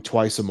 probably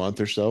twice a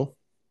month or so.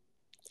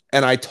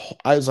 And I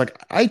was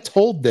like, I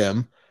told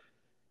them,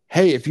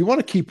 hey, if you want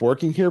to keep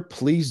working here,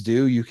 please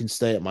do. You can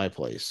stay at my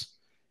place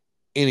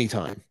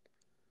anytime.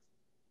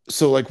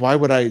 So like, why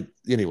would I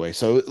anyway?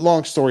 So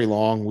long story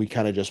long, we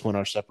kind of just went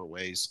our separate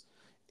ways,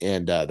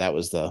 and that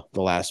was the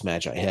last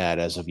match I had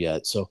as of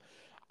yet. So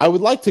I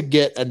would like to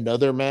get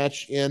another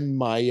match in.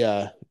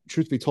 My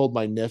truth be told,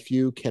 my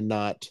nephew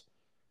cannot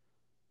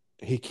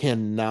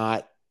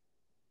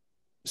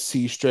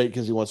see straight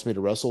because he wants me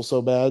to wrestle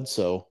so bad.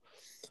 So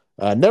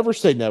never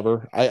say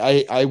never.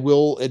 I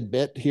will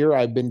admit here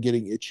I've been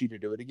getting itchy to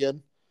do it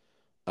again.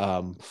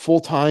 Full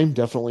time,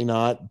 definitely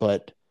not,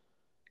 but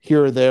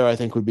here or there I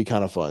think would be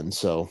kind of fun.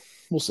 So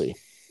we'll see.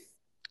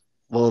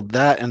 Well,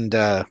 that and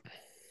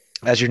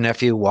as your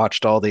nephew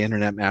watched all the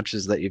internet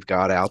matches that you've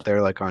got out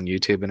there, like on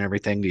YouTube and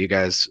everything, do you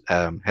guys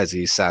has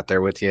he sat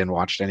there with you and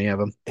watched any of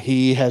them?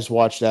 He has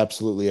watched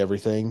absolutely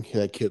everything.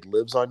 That kid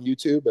lives on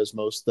YouTube, as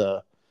most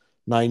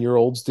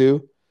 9-year-olds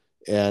do,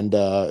 and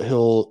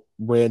he'll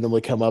randomly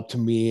come up to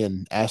me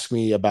and ask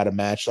me about a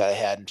match that I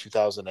had in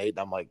 2008, and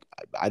I'm like,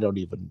 I don't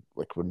even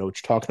know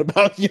what you're talking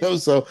about,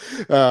 So,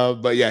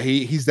 but yeah,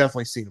 he's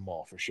definitely seen them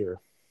all for sure.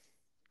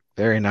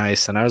 Very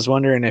nice. And I was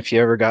wondering if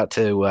you ever got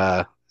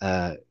to,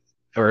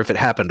 or if it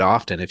happened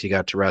often, if you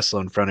got to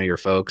wrestle in front of your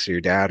folks or your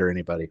dad or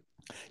anybody.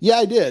 Yeah,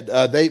 I did.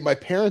 My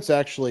parents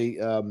actually.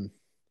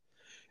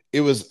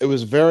 It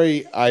was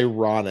very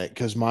ironic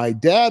because my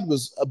dad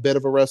was a bit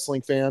of a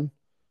wrestling fan,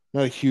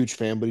 not a huge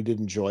fan, but he did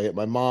enjoy it.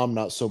 My mom,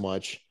 not so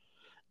much.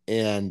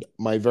 And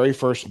my very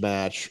first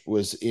match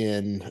was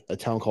in a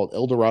town called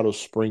El Dorado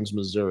Springs,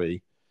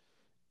 Missouri.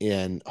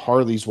 And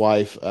Harley's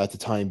wife at the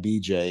time,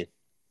 BJ,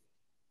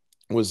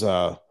 was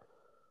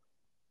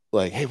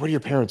like, hey, where do your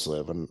parents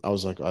live? And I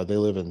was like, they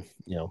live in,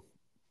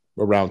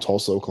 around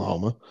Tulsa,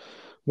 Oklahoma.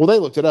 Well, they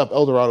looked it up.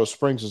 El Dorado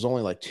Springs is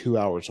only like 2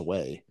 hours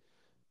away.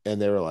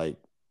 And they were like,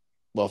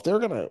 well, if they're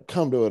going to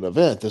come to an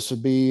event, this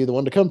would be the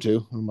one to come to.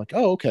 And I'm like,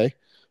 oh, okay.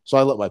 So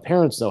I let my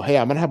parents know, hey,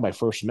 I'm going to have my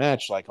first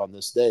match like on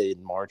this day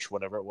in March,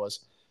 whatever it was.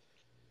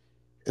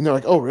 And they're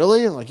like, oh,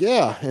 really? And I'm like,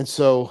 yeah. And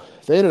so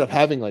they ended up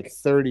having like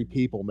 30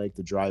 people make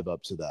the drive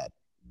up to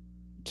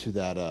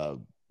that, uh,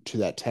 to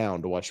that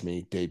town to watch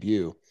me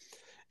debut.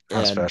 How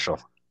And special.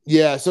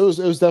 yeah, so it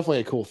was definitely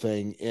a cool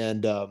thing.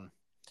 And,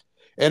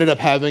 ended up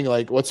having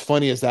like, what's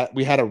funny is that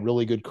we had a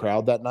really good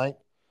crowd that night.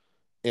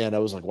 And I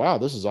was like, wow,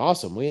 this is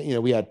awesome.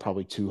 We had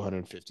probably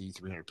 250,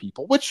 300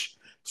 people, which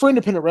for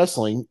independent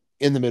wrestling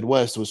in the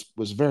Midwest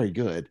was very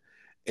good.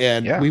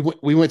 And Yeah.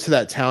 we went to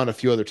that town a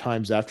few other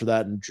times after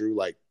that and drew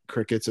like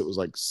crickets. It was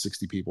like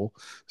 60 people.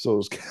 So it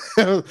was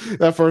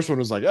that first one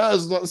was like, oh,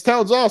 this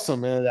town's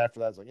awesome. And after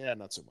that, I was like, yeah,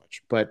 not so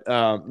much. But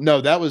no,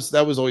 that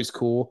was always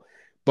cool.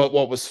 But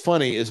what was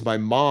funny is my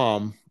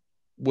mom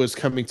was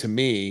coming to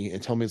me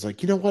and telling me, it's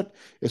like, you know what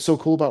is so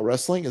cool about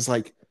wrestling is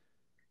like,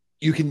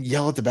 you can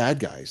yell at the bad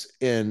guys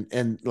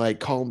and like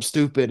call them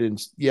stupid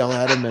and yell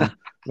at them. And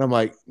I'm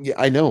like, yeah,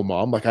 I know,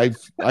 Mom. Like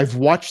I've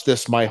watched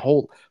this my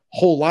whole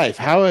life.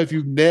 How have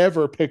you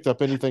never picked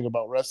up anything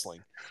about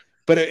wrestling?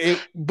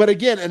 But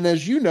again, and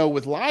as you know,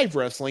 with live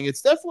wrestling,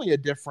 it's definitely a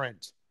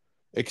different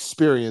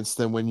experience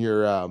than when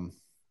you're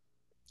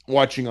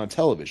watching on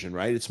television,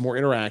 right? It's more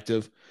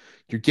interactive.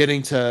 You're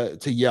getting to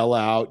yell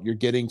out. You're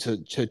getting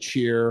to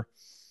cheer,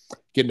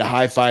 getting to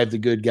high five the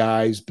good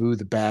guys, boo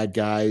the bad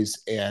guys,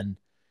 and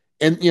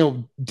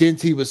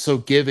Dinty was so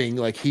giving.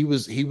 Like he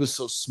was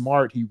so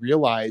smart. He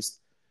realized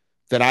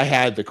that I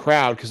had the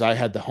crowd because I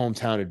had the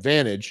hometown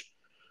advantage.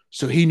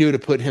 So he knew to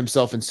put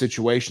himself in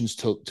situations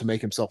to make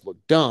himself look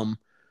dumb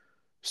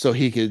so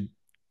he could,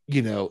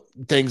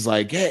 things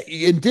like,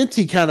 hey, and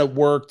Dinty kind of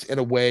worked in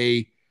a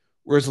way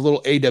where it's a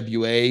little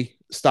AWA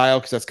style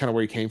because that's kind of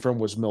where he came from,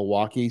 was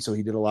Milwaukee. So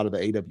he did a lot of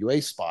the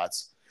AWA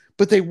spots,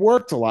 but they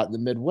worked a lot in the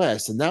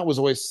Midwest. And that was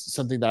always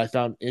something that I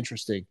found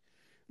interesting.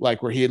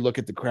 Like where he'd look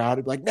at the crowd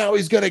and be like, now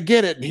he's going to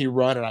get it. And he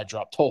run and I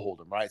drop toe hold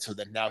him. Right. So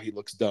then now he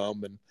looks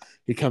dumb and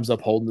he comes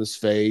up holding his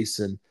face.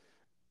 And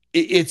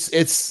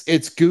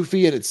it's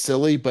goofy and it's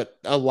silly, but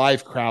a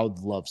live crowd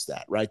loves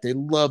that, right? They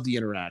love the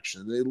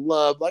interaction. They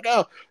love like,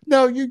 oh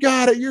no, you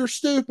got it, you're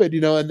stupid,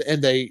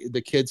 and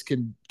the kids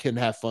can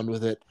have fun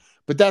with it.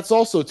 But that's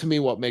also to me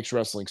what makes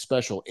wrestling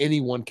special.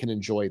 Anyone can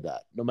enjoy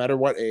that, no matter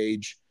what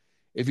age.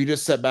 If you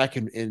just sit back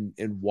and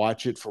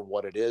watch it for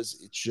what it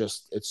is,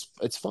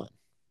 it's fun.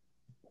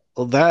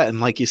 Well, that, and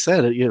like you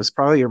said, it was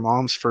probably your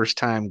mom's first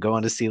time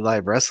going to see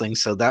live wrestling.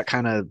 So that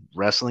kind of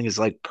wrestling is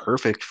like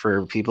perfect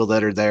for people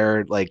that are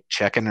there, like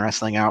checking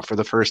wrestling out for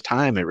the first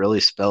time. It really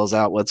spells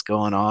out what's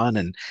going on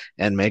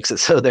and makes it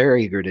so they're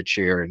eager to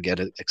cheer and get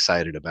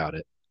excited about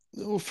it.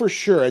 Well, for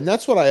sure, and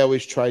that's what I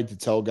always tried to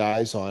tell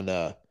guys on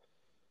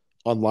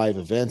live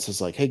events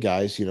is like, hey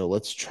guys,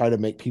 let's try to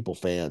make people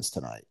fans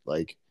tonight,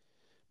 like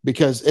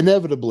because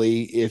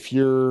inevitably, if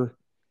you're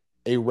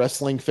a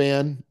wrestling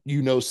fan,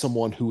 you know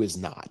someone who is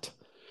not.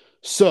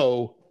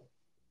 So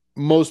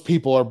most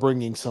people are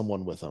bringing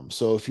someone with them.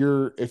 So if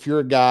you're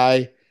a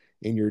guy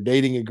and you're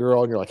dating a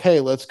girl and you're like, hey,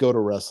 let's go to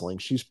wrestling,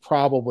 she's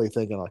probably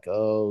thinking like,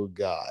 oh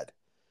God.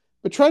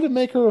 But try to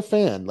make her a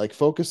fan. Like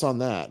focus on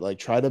that. Like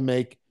try to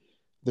make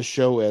the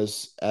show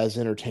as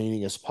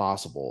entertaining as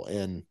possible.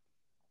 And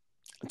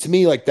to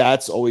me, like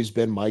that's always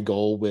been my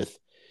goal with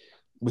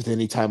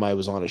any time I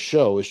was on a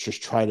show is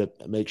just try to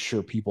make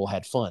sure people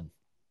had fun.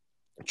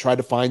 Try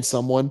to find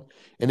someone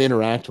and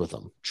interact with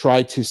them.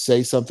 Try to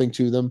say something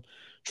to them.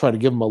 Try to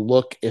give them a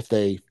look if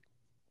they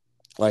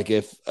like.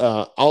 If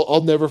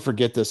I'll never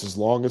forget this as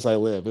long as I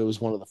live. It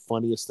was one of the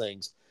funniest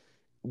things.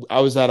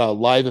 I was at a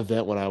live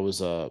event when I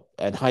was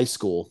at high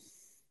school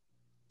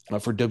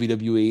for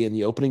WWE, and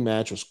the opening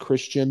match was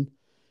Christian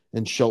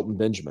and Shelton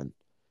Benjamin.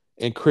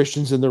 And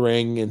Christian's in the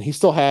ring, and he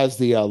still has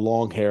the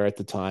long hair at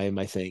the time.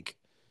 I think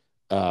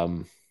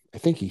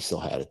he still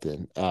had it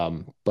then.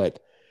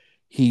 But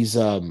he's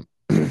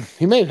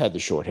he may have had the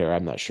short hair.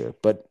 I'm not sure,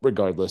 but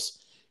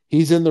regardless,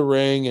 he's in the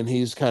ring and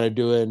he's kind of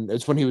doing.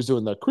 It's when he was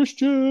doing the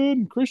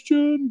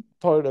Christian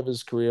part of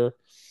his career,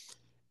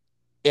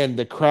 and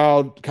the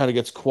crowd kind of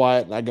gets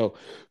quiet, and I go,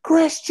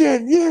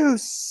 Christian, you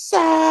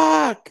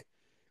suck,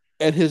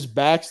 and his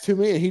back's to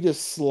me, and he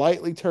just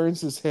slightly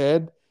turns his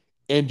head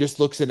and just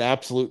looks in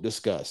absolute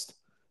disgust.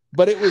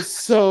 But it was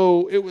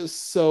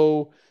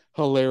so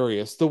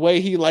hilarious the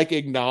way he like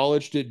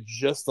acknowledged it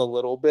just a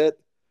little bit,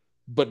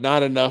 but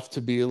not enough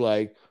to be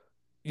like,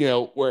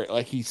 where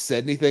like he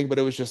said anything, but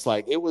it was just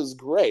like, it was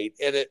great.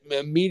 And it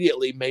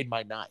immediately made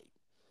my night,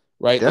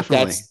 right? Like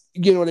Definitely. that's,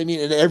 you know what I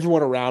mean? And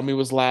everyone around me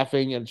was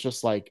laughing. And it's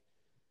just like,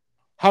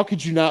 how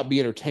could you not be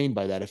entertained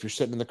by that? If you're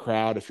sitting in the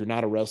crowd, if you're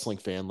not a wrestling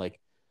fan, like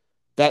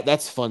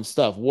that's fun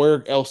stuff.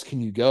 Where else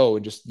can you go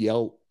and just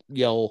yell,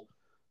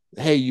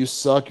 hey, you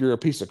suck, you're a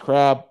piece of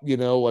crap,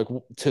 like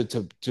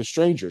to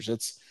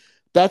strangers.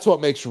 That's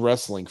what makes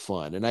wrestling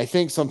fun. And I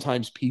think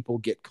sometimes people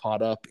get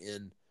caught up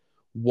in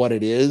what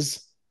it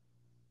is.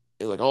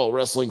 Like, oh,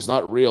 wrestling's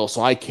not real,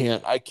 so I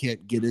can't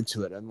get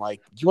into it. And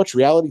like, do you watch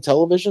reality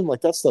television?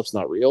 Like that stuff's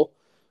not real.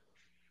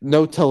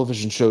 No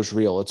television show's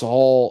real. It's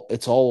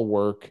all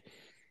work.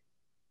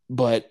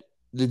 But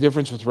the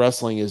difference with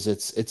wrestling is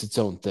it's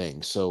own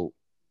thing. So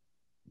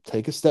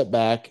take a step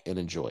back and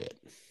enjoy it.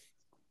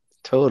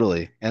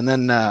 Totally. And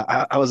then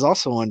I was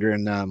also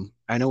wondering,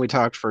 I know we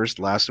talked first,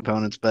 last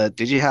opponents, but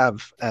did you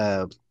have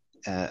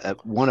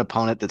one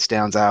opponent that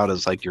stands out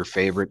as like your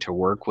favorite to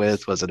work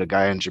with? Was it a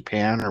guy in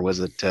Japan or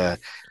was it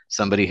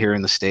somebody here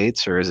in the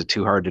States, or is it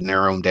too hard to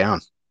narrow them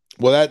down?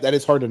 Well, that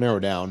is hard to narrow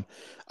down.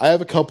 I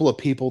have a couple of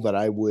people that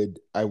I would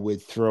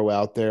throw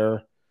out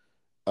there.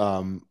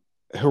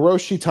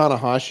 Hiroshi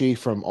Tanahashi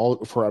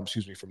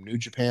from New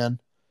Japan,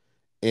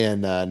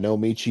 and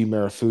Nomichi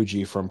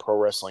Marufuji from Pro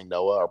Wrestling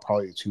Noah are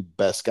probably the two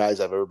best guys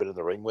I've ever been in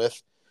the ring with,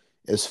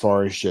 as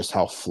far as just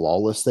how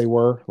flawless they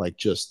were, like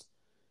just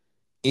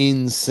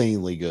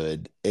insanely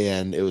good.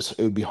 And it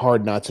would be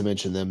hard not to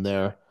mention them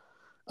there.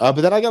 But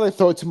then I got to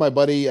throw it to my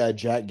buddy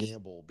Jack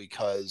Gamble,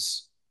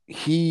 because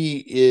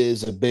he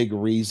is a big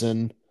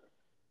reason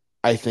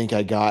I think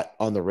I got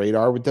on the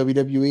radar with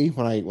WWE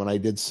when I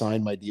did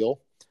sign my deal.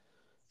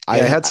 Yeah,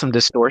 I I had some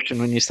distortion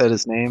when you said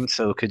his name.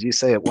 So could you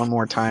say it one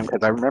more time?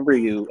 Because I remember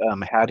you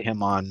had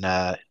him on.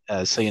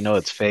 So you know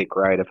it's fake,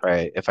 right?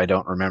 If I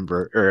don't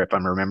remember, or if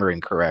I'm remembering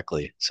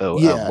correctly. So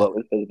Yeah, what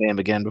was his name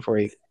again before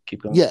you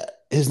keep going? yeah,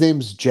 his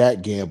name's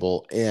Jack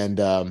Gamble, and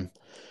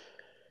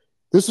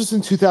this was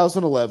in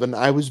 2011.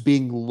 I was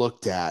being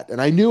looked at,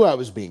 and I knew I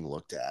was being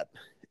looked at,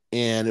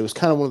 and it was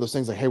kind of one of those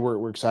things like, "Hey,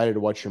 we're excited to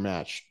watch your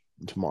match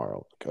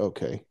tomorrow." Like,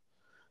 okay,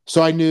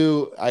 so I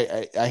knew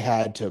I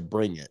had to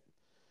bring it,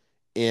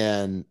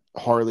 and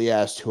Harley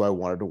asked who I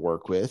wanted to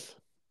work with,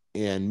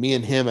 and me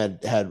and him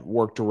had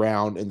worked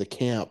around in the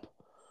camp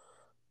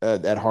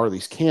at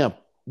Harley's camp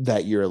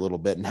that year a little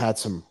bit, and had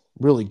some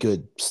really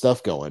good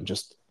stuff going,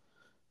 just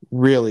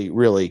really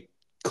really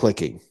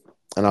clicking.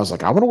 And I was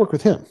like, I want to work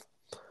with him.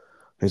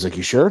 He's like,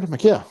 you sure? I'm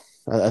like, yeah,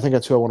 I think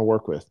that's who I want to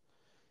work with.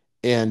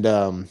 And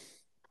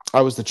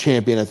I was the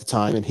champion at the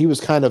time, and he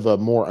was kind of a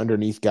more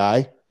underneath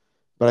guy.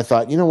 But I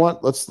thought, you know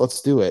what,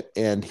 let's do it.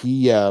 And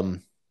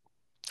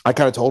I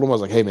kind of told him, I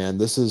was like, hey man,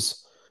 this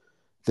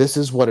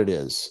is what it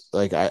is.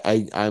 Like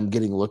I'm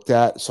getting looked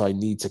at, so I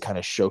need to kind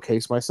of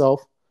showcase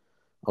myself.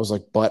 I was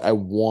like, but I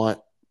want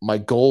my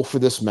goal for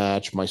this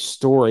match, my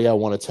story I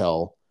want to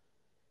tell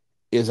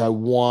is I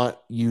want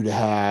you to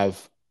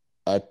have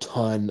a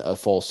ton of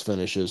false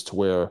finishes to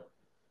where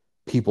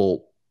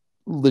people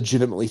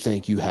legitimately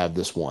think you have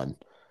this one.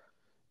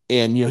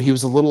 And he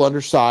was a little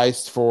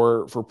undersized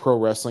for pro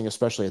wrestling,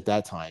 especially at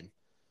that time.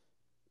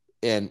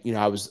 And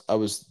I was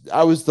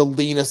the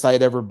leanest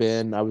I'd ever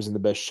been. I was in the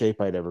best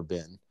shape I'd ever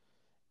been.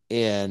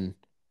 And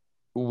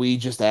we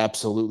just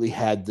absolutely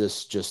had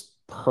this just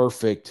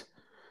perfect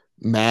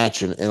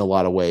match in a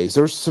lot of ways.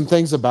 There's some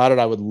things about it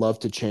I would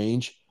love to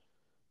change,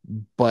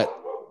 but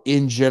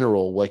in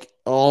general, like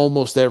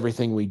almost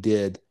everything we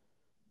did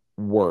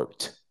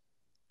worked.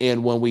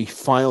 And when we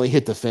finally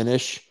hit the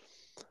finish,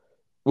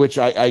 which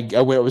I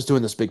was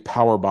doing this big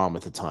power bomb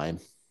at the time,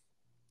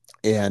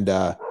 and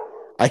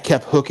I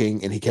kept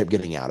hooking and he kept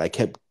getting out. I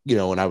kept,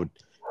 and I would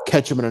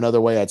catch him in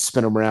another way. I'd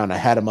spin him around. I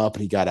had him up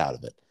and he got out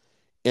of it.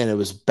 And it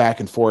was back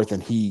and forth,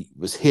 and he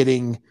was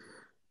hitting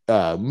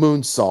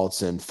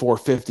moonsaults and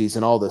 450s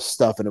and all this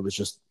stuff. And it was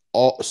just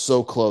all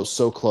so close,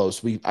 so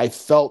close. I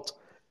felt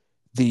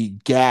the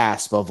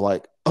gasp of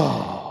like,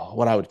 oh,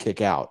 when I would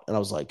kick out. And I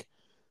was like,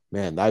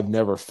 man, I've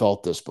never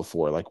felt this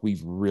before. Like,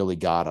 we've really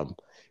got him.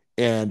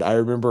 And I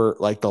remember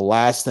like the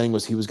last thing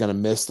was he was going to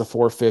miss the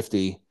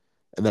 450,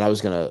 and then I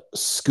was going to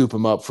scoop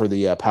him up for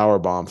the power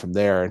bomb from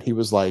there. And he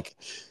was like,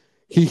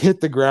 he hit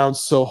the ground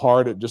so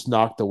hard it just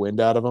knocked the wind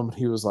out of him.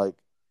 He was like,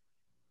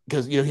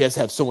 because he has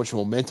to have so much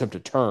momentum to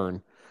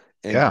turn,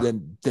 and Yeah.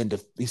 then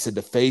he said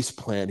the face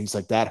plant. He's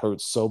like, that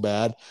hurts so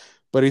bad.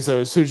 But he said,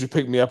 as soon as you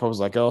picked me up, I was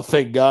like, oh,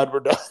 thank God we're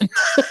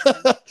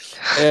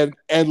done.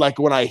 and like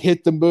when I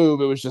hit the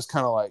move, it was just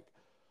kind of like,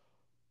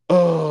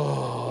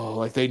 oh,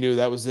 like they knew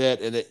that was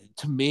it. And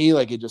to me,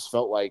 like it just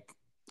felt like,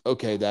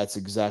 okay, that's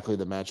exactly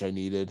the match I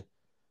needed.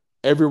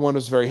 Everyone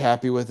was very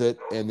happy with it.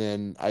 And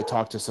then I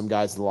talked to some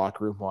guys in the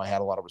locker room who I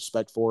had a lot of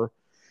respect for,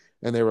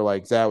 and they were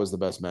like, that was the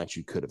best match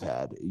you could have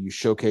had. You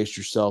showcased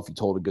yourself, you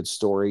told a good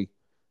story,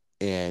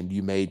 and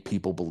you made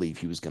people believe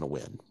he was going to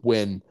win.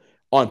 When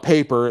on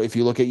paper, if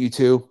you look at you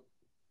two,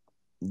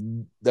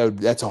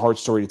 that's a hard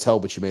story to tell,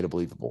 but you made it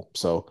believable.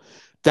 So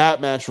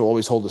that match will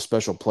always hold a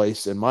special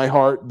place in my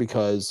heart,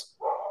 because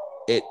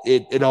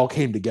it all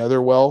came together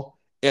well.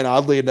 And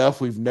oddly enough,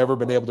 we've never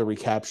been able to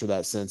recapture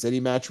that since. Any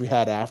match we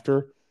had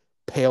after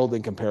paled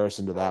in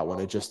comparison to that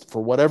one. It just,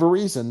 for whatever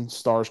reason,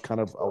 stars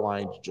kind of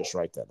aligned just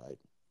right that night.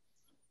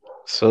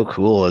 So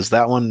cool. Is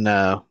that one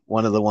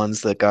of the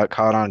ones that got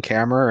caught on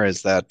camera, or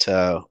is that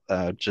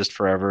just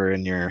forever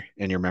in your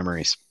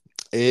memories?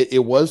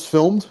 It was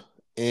filmed,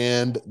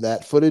 and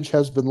that footage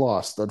has been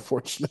lost,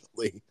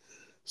 unfortunately.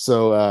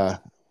 So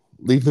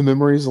leave the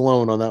memories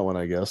alone on that one,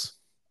 I guess.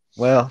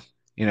 Well,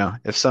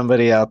 if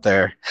somebody out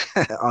there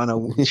on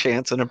a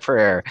chance and a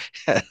prayer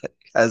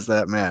has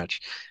that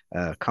match,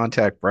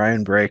 contact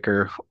Brian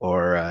Breaker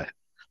or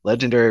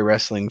legendary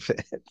wrestling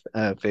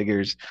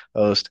figures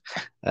host,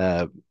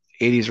 uh,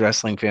 80s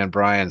wrestling fan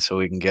Brian, so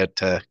we can get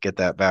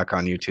that back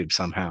on YouTube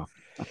somehow.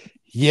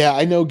 Yeah,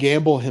 I know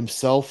Gamble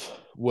himself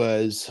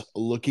was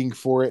looking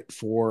for it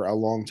for a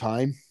long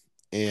time,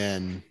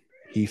 and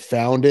he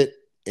found it,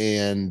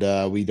 and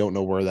we don't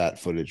know where that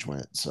footage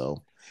went.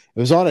 So it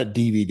was on a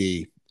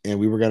DVD, and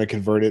we were going to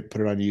convert it,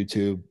 put it on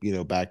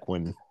YouTube. Back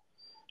when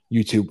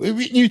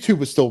YouTube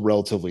was still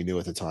relatively new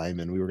at the time,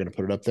 and we were going to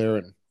put it up there,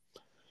 and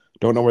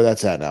don't know where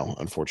that's at now,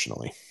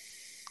 unfortunately.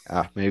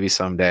 Maybe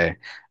someday.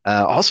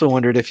 Also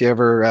wondered if you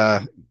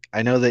ever.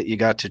 I know that you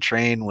got to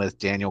train with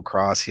Daniel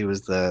Cross. He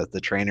was the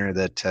trainer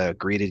that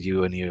greeted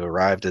you when you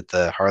arrived at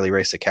the Harley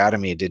Race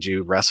Academy. Did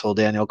you wrestle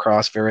Daniel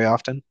Cross very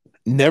often?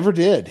 Never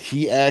did.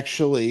 He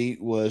actually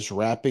was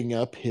wrapping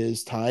up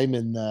his time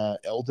in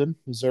Eldon,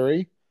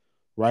 Missouri,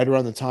 right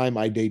around the time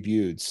I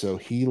debuted. So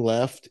he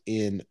left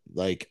in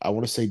I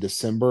want to say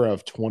December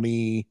of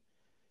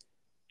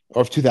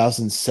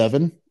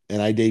 2007,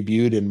 and I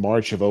debuted in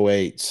March of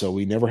 08. So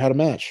we never had a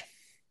match.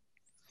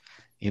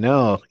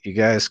 You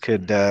guys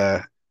could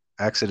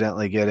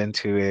accidentally get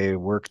into a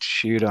worked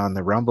shoot on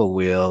the Rumble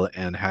wheel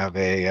and have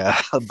a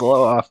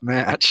blow off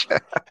match.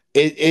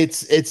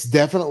 It's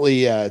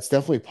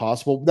definitely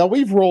possible. Now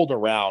we've rolled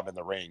around in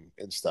the ring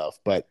and stuff,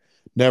 but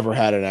never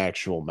had an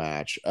actual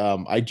match.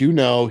 I do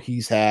know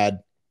he's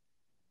had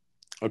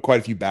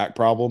quite a few back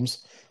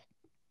problems,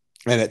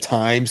 and at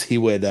times he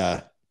would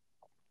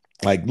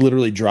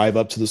literally drive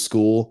up to the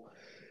school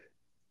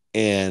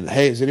and,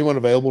 hey, is anyone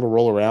available to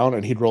roll around?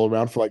 And he'd roll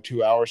around for like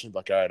 2 hours and be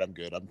like, all right, I'm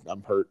good.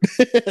 I'm hurt.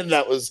 And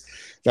that was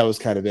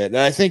kind of it. And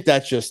I think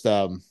that's just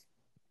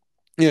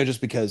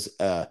just because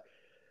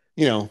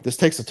this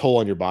takes a toll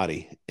on your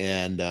body.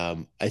 And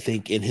I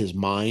think in his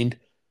mind,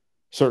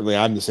 certainly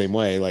I'm the same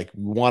way. Like,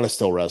 we want to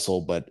still wrestle,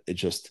 but it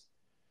just,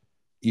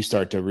 you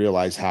start to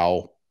realize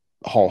how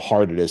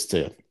hard it is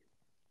to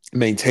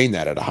maintain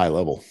that at a high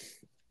level.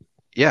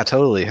 Yeah,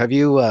 totally. Have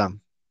you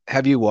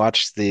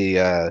watched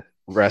the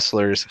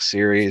Wrestlers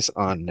series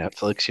on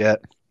Netflix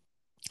yet?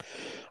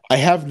 I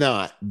have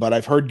not, but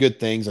I've heard good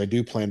things. I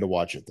do plan to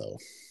watch it though.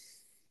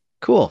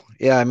 Cool.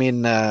 Yeah, I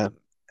mean,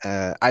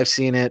 I've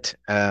seen it,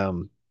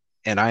 and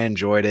I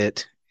enjoyed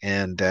it.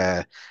 And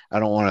I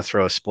don't want to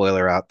throw a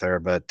spoiler out there,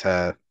 but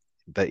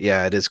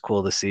yeah, it is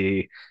cool to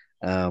see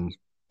um,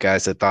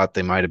 guys that thought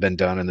they might have been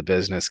done in the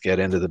business get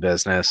into the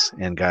business,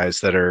 and guys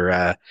that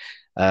are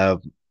uh,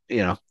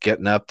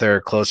 getting up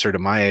there closer to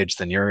my age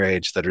than your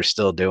age that are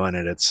still doing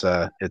it.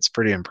 It's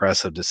pretty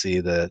impressive to see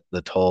the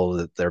toll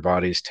that their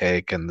bodies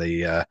take, and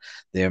the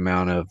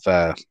amount of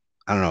I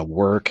don't know,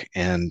 work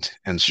and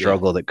Yeah.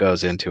 struggle that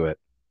goes into it.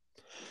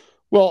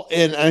 Well,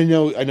 and I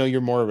know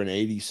you're more of an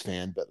 80s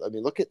fan, but I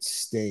mean, look at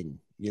Sting.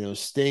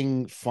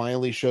 Sting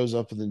finally shows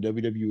up in the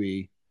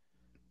WWE.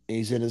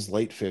 He's in his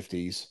late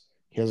 50s.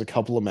 He has a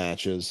couple of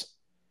matches,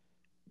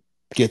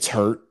 gets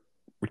hurt,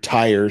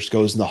 retires,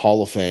 goes in the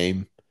Hall of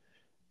Fame,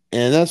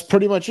 and that's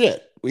pretty much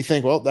it. We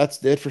think, well,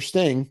 that's it for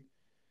Sting.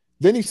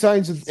 Then he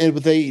signs with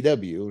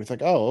AEW, and it's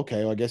like, oh,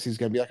 okay, well, I guess he's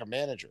going to be like a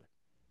manager.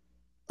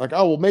 Like,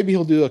 oh, well, maybe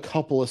he'll do a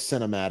couple of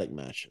cinematic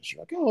matches.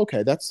 You're like, oh,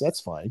 okay,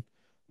 that's fine.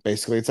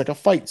 Basically, it's like a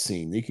fight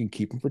scene. You can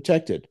keep him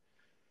protected.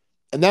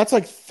 And that's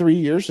like 3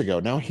 years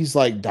ago. Now he's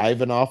like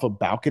diving off of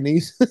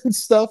balconies and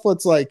stuff.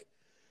 It's like,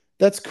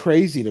 that's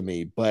crazy to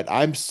me. But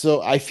I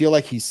feel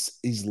like he's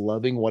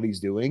loving what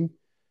he's doing.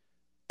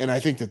 And I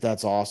think that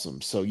that's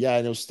awesome. So yeah,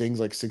 I know Sting's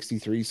like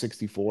 63,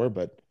 64,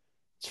 but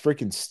it's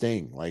freaking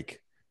Sting.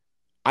 Like,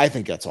 I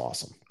think that's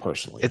awesome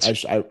personally.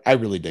 It's I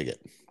really dig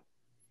it.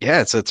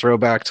 Yeah, it's a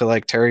throwback to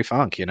like Terry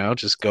Funk,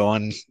 just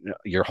going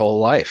your whole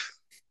life.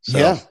 So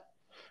Yeah,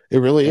 it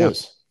really yeah,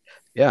 is.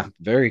 yeah,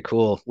 very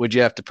cool. Would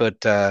you have to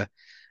put I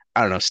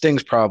don't know,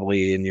 Sting's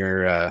probably in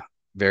your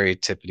very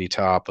tippity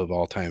top of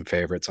all time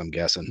favorites, I'm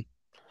guessing.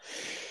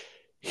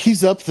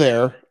 He's up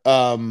there.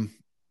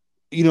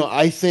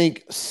 I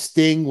think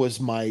Sting was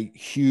my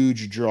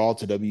huge draw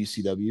to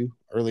WCW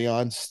early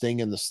on. Sting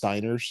and the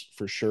Steiners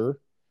for sure.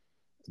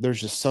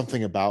 There's just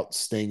something about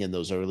Sting in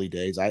those early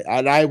days.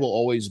 I will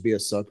always be a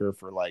sucker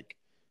for like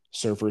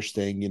Surfer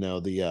Sting,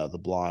 the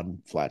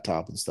blonde flat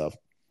top and stuff.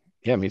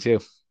 Yeah, me too.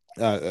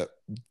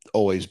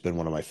 Always been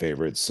one of my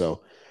favorites.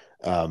 So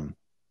um,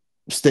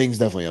 Sting's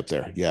definitely up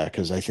there. Yeah,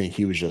 because I think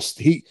he was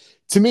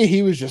to me,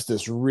 he was just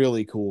this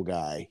really cool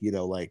guy.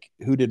 Like,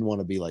 who didn't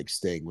want to be like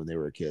Sting when they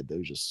were a kid? It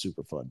was just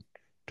super fun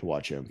to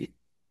watch him.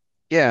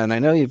 Yeah, and I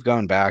know you've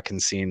gone back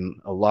and seen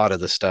a lot of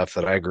the stuff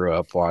that I grew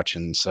up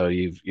watching, so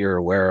you're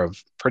aware of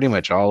pretty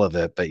much all of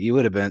it, but you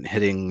would have been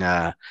hitting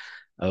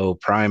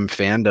prime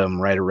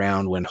fandom right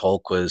around when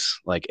Hulk was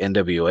like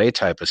NWA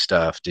type of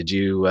stuff. Did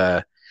you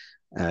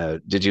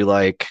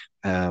like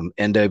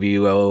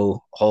NWO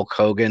Hulk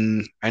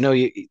Hogan? I know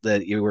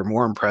that you were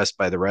more impressed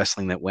by the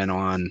wrestling that went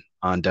on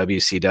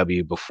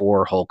WCW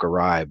before Hulk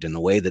arrived and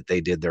the way that they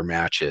did their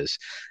matches.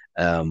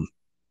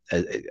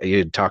 you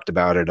had talked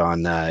about it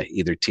on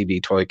either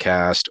TV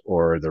Toycast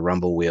or the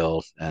Rumble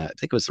Wheel. I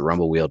think it was the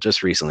Rumble Wheel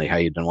just recently, how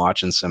you'd been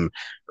watching some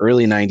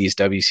early 90s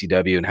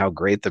WCW and how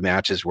great the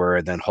matches were.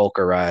 And then Hulk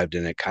arrived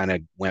and it kind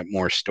of went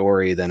more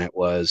story than it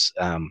was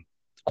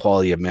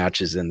quality of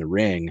matches in the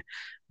ring.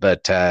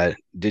 But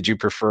did you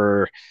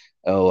prefer,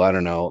 I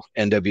don't know,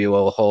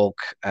 NWO Hulk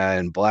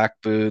and black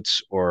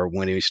boots, or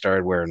when he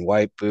started wearing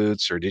white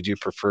boots, or did you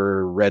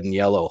prefer red and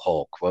yellow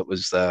Hulk? What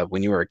was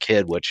when you were a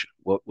kid, what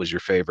was your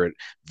favorite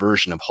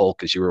version of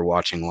Hulk as you were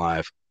watching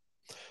live?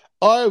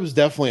 I was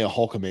definitely a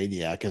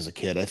Hulkamaniac as a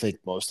kid. I think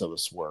most of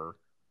us were.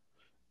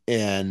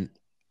 And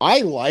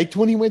I liked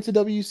when he went to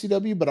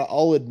WCW, but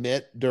I'll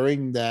admit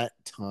during that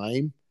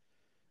time,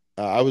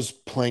 I was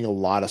playing a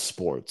lot of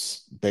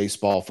sports,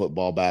 baseball,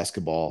 football,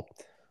 basketball,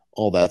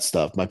 all that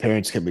stuff. My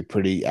parents kept me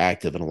pretty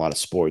active in a lot of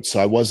sports. So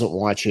I wasn't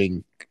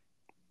watching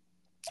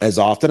as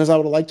often as I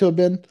would have liked to have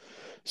been.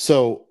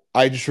 So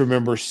I just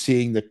remember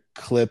seeing the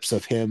clips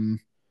of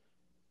him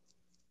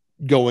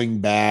going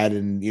bad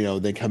and,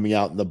 then coming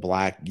out in the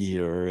black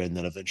gear and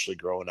then eventually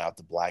growing out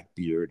the black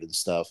beard and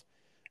stuff.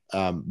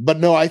 But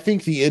no, I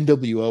think the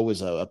NWO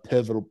was a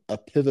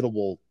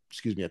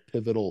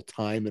pivotal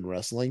time in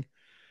wrestling,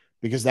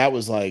 because that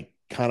was like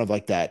kind of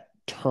like that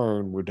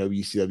turn where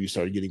WCW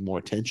started getting more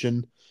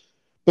attention.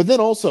 But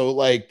then also,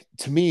 like,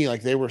 to me,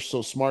 like, they were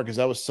so smart because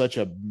that was such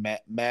a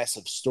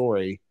massive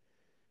story.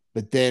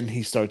 But then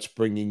he starts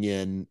bringing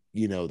in,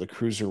 the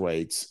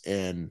cruiserweights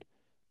and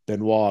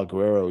Benoit,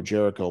 Guerrero,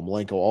 Jericho,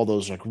 Malenko, all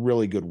those like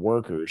really good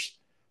workers.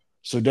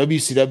 So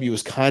WCW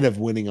was kind of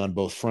winning on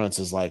both fronts,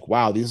 is like,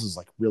 wow, this is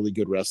like really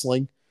good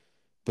wrestling.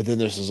 But then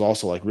this is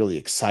also like really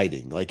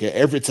exciting. Like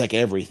it's like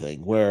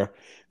everything, where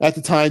at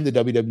the time the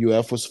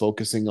WWF was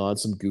focusing on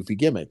some goofy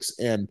gimmicks.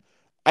 And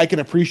I can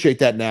appreciate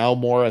that now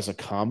more as a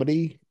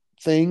comedy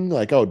thing.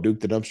 Like, oh, Duke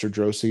the Dumpster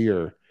Drosy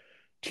or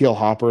TL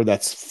Hopper,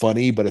 that's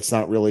funny, but it's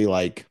not really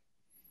like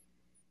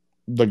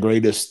the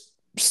greatest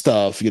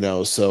stuff,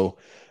 So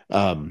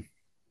um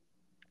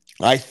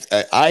I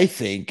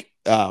think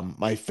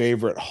my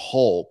favorite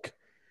Hulk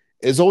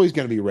is always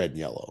going to be red and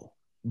yellow,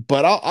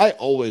 but I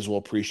always will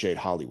appreciate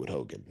Hollywood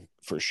Hogan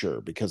for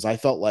sure, because I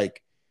felt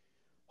like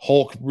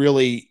Hulk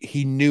really,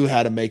 he knew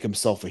how to make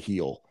himself a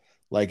heel,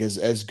 like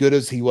as good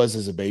as he was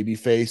as a baby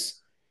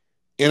face.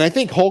 And I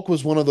think Hulk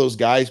was one of those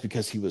guys,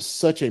 because he was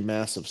such a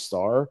massive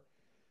star,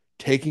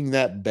 taking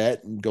that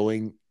bet and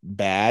going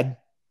bad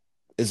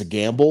is a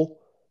gamble,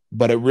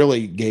 but it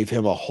really gave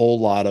him a whole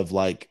lot of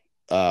like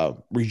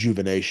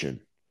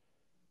rejuvenation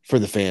for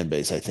the fan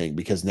base, I think,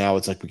 because now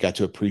it's like we got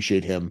to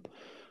appreciate him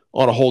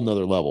on a whole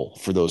nother level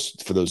for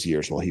those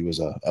years while he was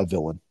a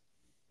villain.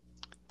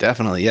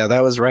 Definitely. Yeah,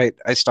 that was right.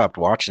 I stopped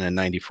watching in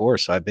 94,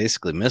 so I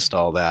basically missed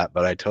all that,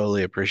 but I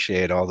totally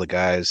appreciate all the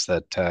guys I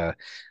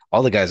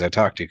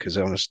talked to, because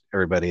almost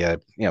everybody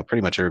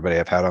pretty much everybody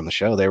I've had on the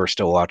show, they were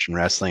still watching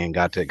wrestling and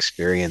got to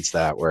experience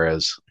that,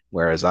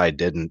 whereas I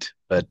didn't.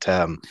 But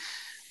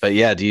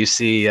yeah, do you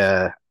see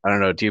I don't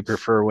know, do you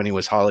prefer when he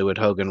was Hollywood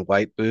Hogan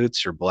white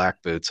boots or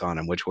black boots on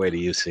him? Which way do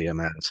you see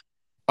him as?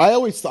 I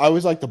always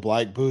like the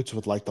black boots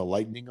with like the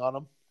lightning on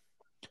them.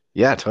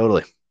 Yeah,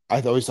 totally. I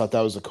always thought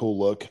that was a cool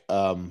look.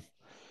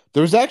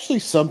 There was actually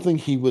something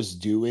he was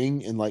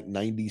doing in like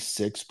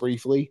 '96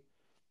 briefly,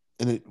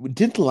 and it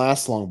didn't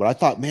last long, but I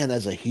thought, man,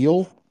 as a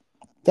heel,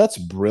 that's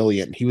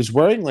brilliant. He was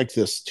wearing like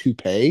this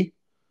toupee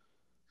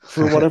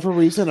for whatever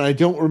reason. I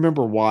don't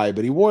remember why,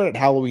 but he wore it at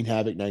Halloween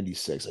Havoc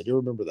 '96. I do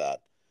remember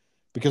that,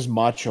 because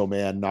Macho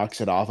Man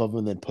knocks it off of him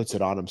and then puts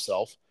it on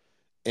himself.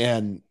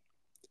 And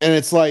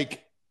it's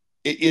like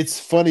it's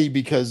funny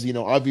because,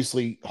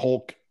 obviously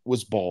Hulk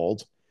was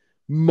bald.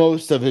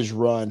 Most of his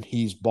run,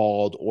 he's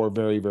bald or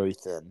very, very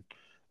thin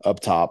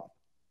up top,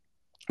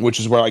 which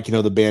is where, like,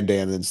 the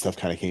bandana and stuff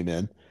kind of came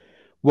in.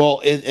 Well,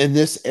 in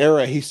this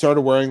era, he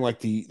started wearing like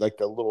the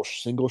little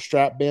single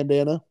strap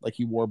bandana like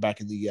he wore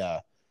back in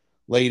the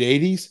late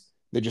 '80s.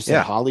 They just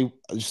said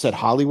Yeah.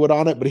 Hollywood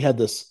on it, but he had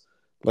this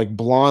like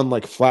blonde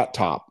like flat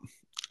top,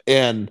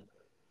 and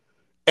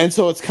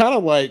so it's kind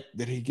of like,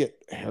 did he get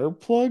hair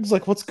plugs?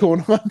 Like, what's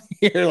going on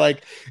here?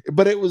 Like,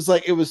 but it was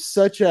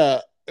such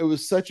a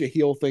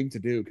heel thing to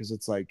do, because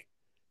it's like,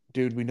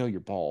 dude, we know you're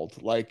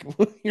bald. Like,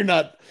 you're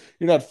not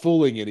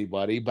fooling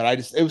anybody. But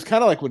it was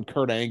kind of like when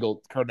Kurt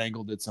Angle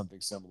did something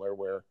similar,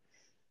 where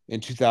in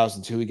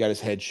 2002 he got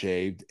his head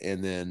shaved,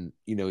 and then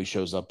he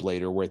shows up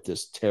later with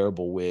this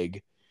terrible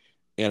wig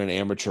and an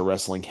amateur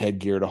wrestling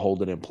headgear to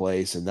hold it in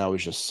place, and that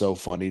was just so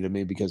funny to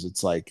me, because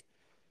it's like,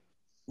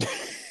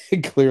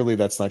 clearly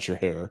that's not your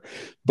hair.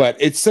 But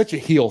it's such a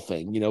heel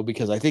thing,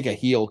 because I think a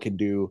heel can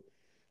do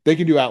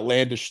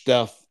outlandish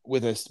stuff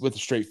with a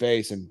straight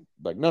face, and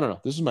like, no,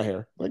 this is my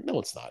hair. Like, no,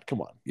 it's not.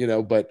 Come on.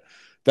 But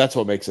that's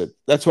what makes it.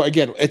 That's why,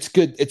 again, it's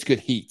good. It's good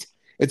heat.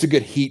 It's a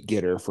good heat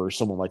getter for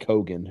someone like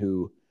Hogan,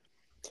 who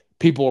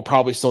people are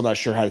probably still not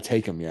sure how to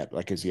take him yet.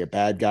 Like, is he a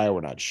bad guy?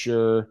 We're not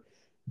sure.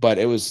 But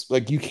it was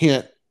like, you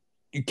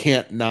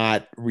can't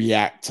not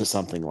react to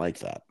something like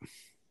that.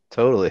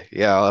 Totally.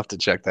 Yeah, I'll have to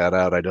check that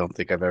out. I don't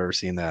think I've ever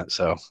seen that,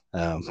 so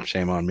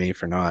shame on me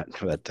for not.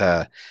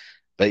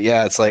 But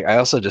yeah, it's like I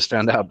also just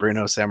found out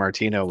Bruno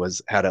Sammartino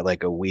was had it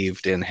like a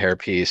weaved in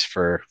hairpiece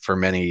for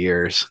many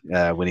years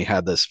when he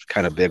had this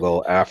kind of big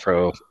old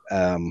afro,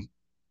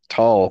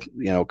 tall,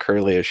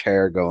 curlyish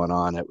hair going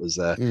on. It was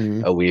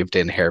Mhm. a weaved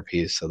in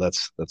hairpiece, so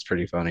that's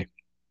pretty funny.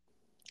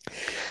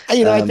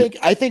 I Um,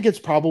 think it's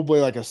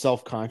probably like a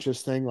self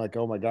conscious thing. Like,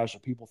 oh my gosh,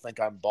 if people think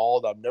I'm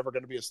bald, I'm never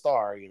going to be a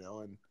star.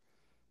 And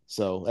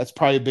so that's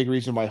probably a big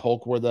reason why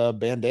Hulk wore the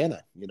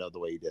bandana. The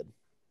way he did.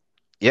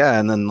 yeah,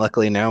 and then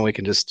luckily now we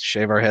can just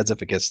shave our heads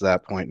if it gets to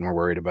that point and we're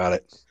worried about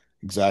it.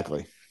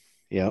 Exactly.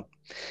 Yep.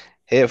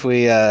 Hey, if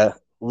we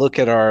look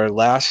at our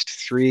last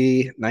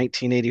three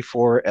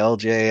 1984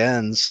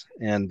 LJNs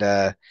and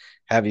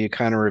have you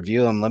kind of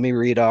review them, let me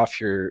read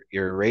off your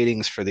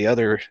ratings for the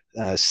other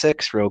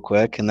six real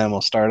quick, and then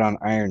we'll start on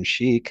Iron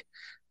Sheik.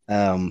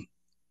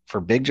 For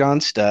Big John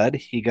Studd,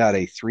 he got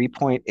a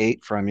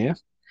 3.8 from you.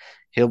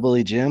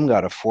 Hillbilly Jim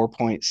got a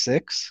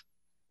 4.6.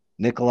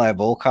 Nikolai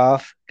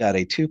Volkov got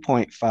a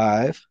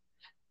 2.5.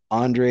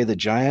 Andre the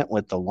Giant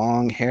with the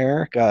long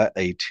hair got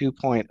a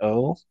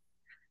 2.0.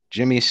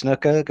 Jimmy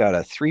Snuka got a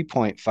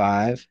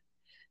 3.5.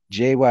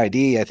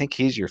 JYD, I think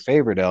he's your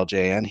favorite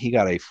LJN. He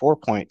got a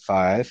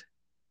 4.5.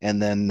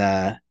 And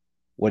then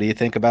what do you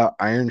think about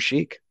Iron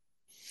Sheik?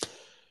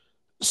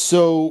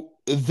 So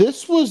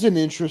this was an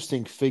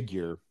interesting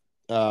figure.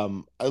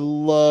 I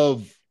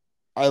love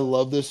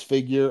this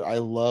figure. I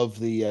love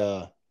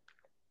the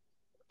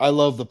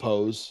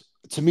pose.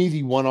 To me,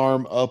 the one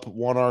arm up,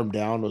 one arm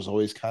down was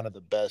always kind of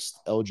the best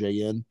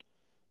LJN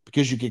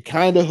because you could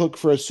kind of hook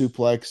for a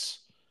suplex,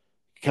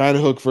 kind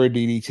of hook for a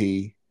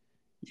DDT.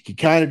 You could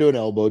kind of do an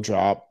elbow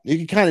drop. You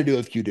could kind of do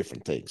a few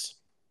different things.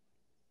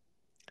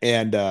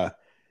 And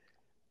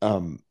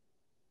um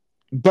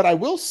but I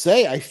will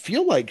say I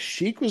feel like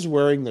Sheik was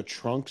wearing the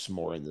trunks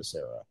more in this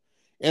era.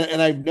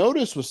 And I've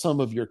noticed with some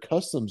of your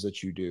customs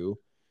that you do,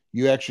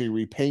 you actually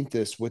repaint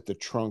this with the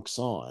trunks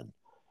on.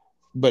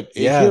 But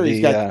Yeah, here he's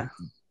got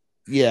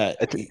yeah,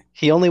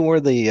 he only wore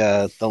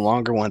the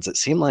longer ones. It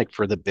seemed like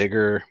for the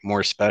bigger,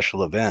 more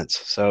special events.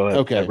 So at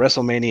okay.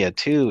 WrestleMania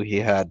 2, he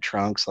had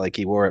trunks like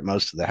he wore at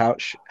most of the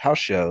house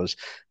shows.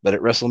 But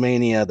at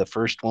WrestleMania, the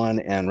first one,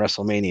 and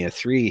WrestleMania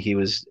 3, he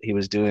was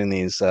doing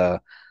these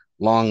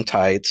long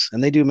tights,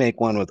 and they do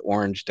make one with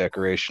orange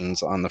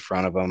decorations on the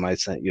front of them. I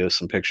sent you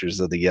some pictures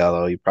of the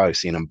yellow. You've probably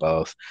seen them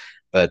both,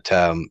 but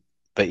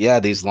but yeah,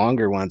 these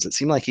longer ones. It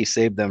seemed like he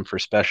saved them for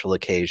special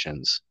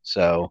occasions.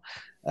 So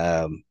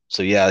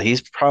yeah,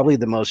 he's probably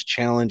the most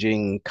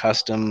challenging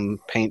custom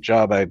paint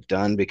job I've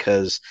done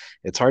because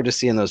it's hard to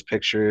see in those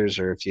pictures,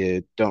 or if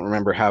you don't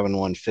remember having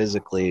one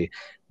physically,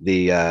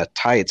 the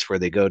tights where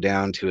they go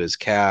down to his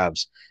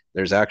calves.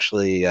 There's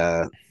actually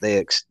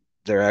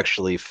they're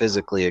actually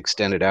physically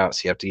extended out,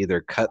 so you have to either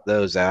cut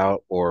those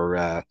out or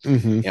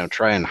Mm-hmm.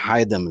 try and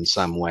hide them in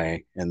some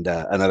way. And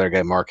another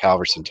guy, Mark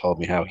Halverson, told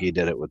me how he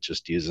did it with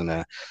just using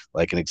an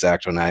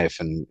X-Acto knife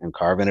and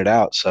carving it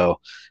out. So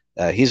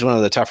he's one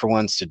of the tougher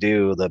ones to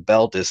do. The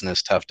belt isn't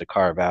as tough to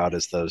carve out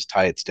as those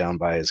tights down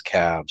by his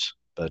calves.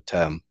 But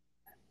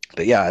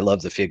yeah, I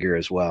love the figure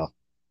as well.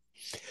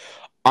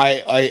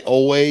 I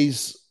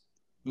always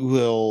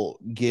will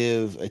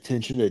give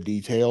attention to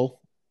detail,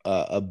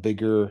 a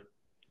bigger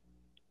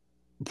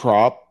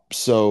prop.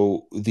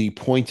 So the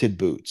pointed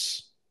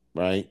boots,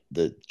 right?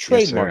 The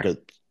Yes, sir.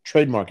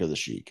 trademark of the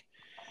Sheik.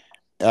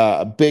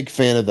 A big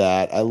fan of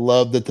that. I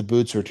love that the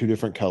boots are two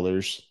different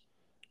colors.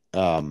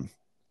 Um,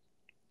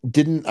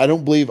 didn't I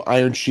don't believe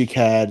Iron Sheik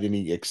had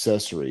any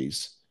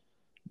accessories,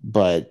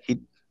 but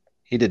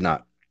He did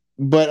not.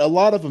 a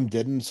lot of them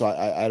didn't. So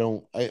I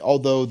don't.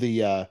 Although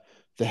the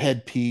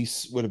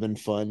headpiece would have been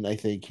fun, I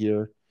think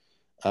here.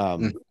 Mm.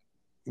 Um,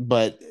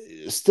 but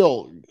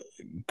still,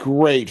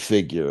 great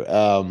figure.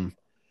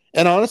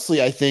 And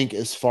honestly, I think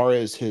as far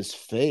as his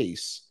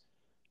face,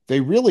 they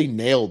really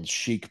nailed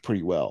Sheik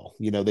pretty well.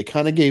 They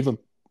kind of gave him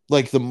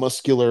like the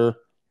muscular,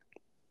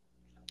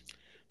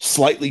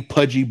 slightly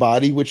pudgy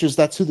body,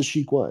 that's who the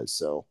Sheik was.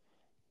 So,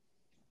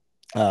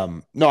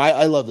 no,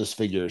 I love this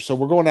figure. So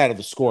we're going out of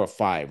the score of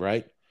 5,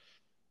 right?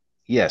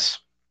 Yes.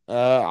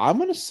 I'm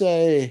gonna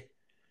say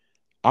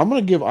I'm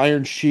gonna give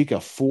Iron Sheik a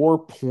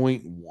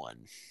 4.1.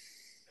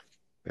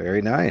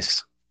 Very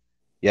nice.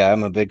 Yeah,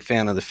 I'm a big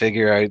fan of the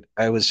figure.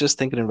 I was just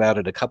thinking about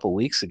it a couple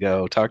weeks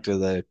ago. Talked to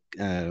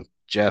the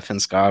Jeff and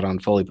Scott on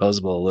Fully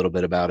Posable a little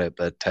bit about it,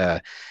 but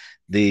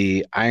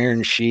the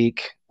Iron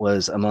Sheik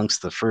was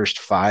amongst the first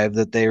 5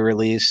 that they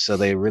released. So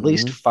they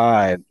released Mm-hmm.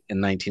 5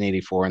 in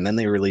 1984, and then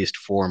they released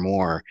 4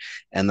 more.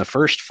 And the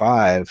first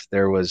 5,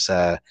 there was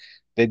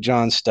Big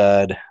John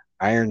Studd,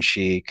 Iron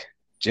Sheik,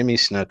 Jimmy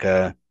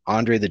Snuka,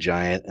 Andre the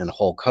Giant, and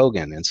Hulk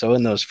Hogan. And so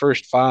in those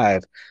first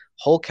 5,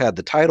 Hulk had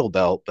the title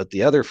belt, but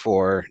the other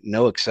 4,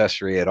 no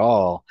accessory at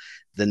all.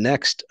 the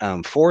next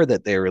four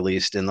that they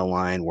released in the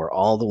line were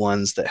all the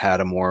ones that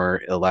had a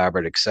more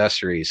elaborate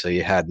accessory. So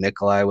you had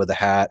Nikolai with a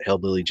hat,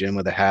 Hillbilly Jim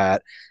with a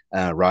hat,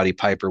 Roddy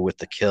Piper with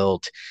the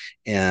kilt,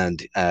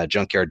 and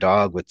Junkyard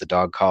Dog with the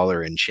dog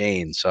collar and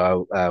chain.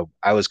 So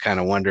I was kind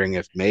of wondering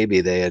if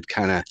maybe they had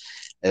kind of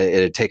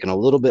it had taken a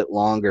little bit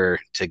longer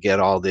to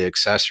get all the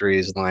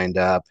accessories lined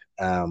up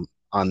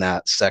on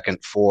that second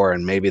four,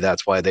 and maybe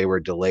that's why they were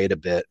delayed a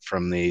bit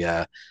from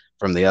the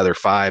other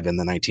five in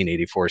the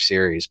 1984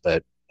 series.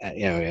 But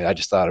I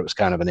just thought it was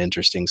kind of an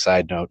interesting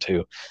side note to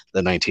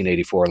the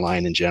 1984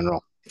 line in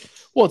general.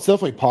 Well, it's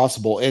definitely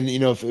possible. And,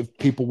 if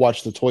people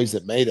watch the Toys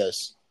That Made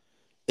Us,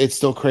 it's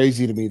still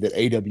crazy to me that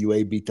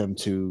AWA beat them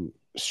to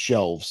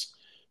shelves.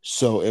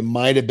 So it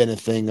might have been a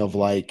thing of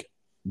like,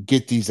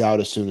 get these out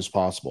as soon as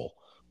possible.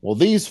 Well,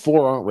 these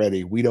four aren't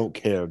ready. We don't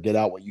care. Get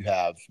out what you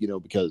have,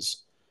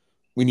 because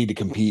we need to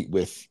compete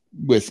with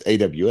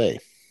AWA.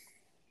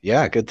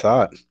 Yeah, good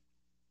thought.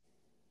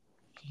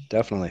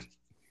 Definitely.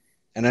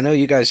 And I know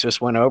you guys just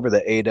went over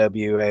the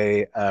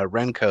AWA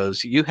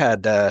Rencos. You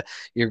had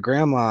your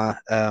grandma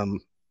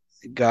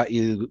got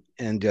you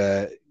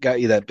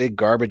that big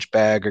garbage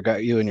bag, or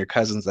got you and your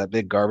cousins that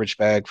big garbage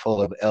bag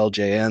full of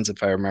LJNs,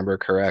 if I remember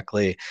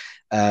correctly.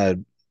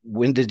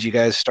 When did you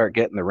guys start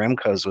getting the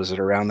Remcos? Was it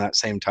around that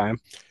same time?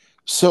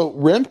 So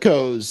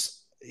Remcos,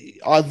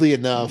 oddly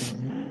enough,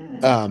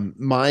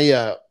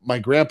 my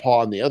grandpa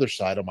on the other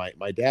side of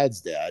my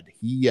dad's dad,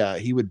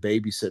 he would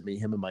babysit me.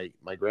 Him and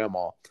my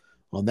grandma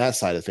on that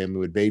side of the family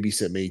would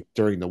babysit me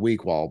during the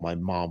week while my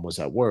mom was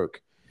at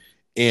work,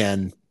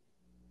 and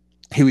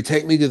he would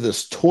take me to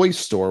this toy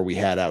store we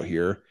had out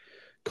here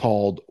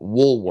called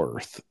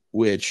Woolworth,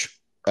 which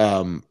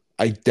I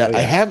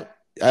have.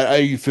 Are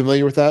you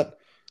familiar with that?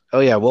 Oh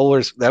yeah,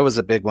 Woolworths. That was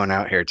a big one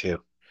out here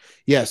too.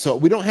 Yeah, so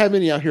we don't have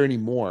any out here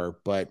anymore,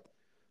 but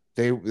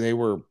they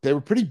were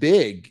pretty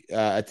big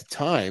at the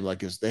time. Like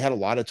they had a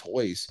lot of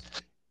toys,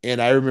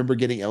 and I remember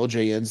getting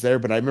LJNs there,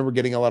 but I remember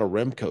getting a lot of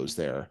Remcos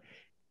there,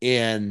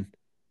 and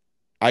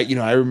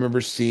I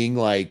remember seeing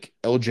like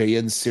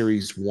LJN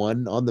Series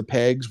 1 on the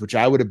pegs, which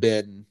I would have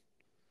been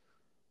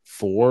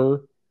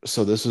 4.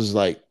 So this was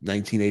like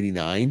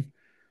 1989.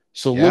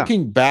 So Yeah.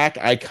 looking back,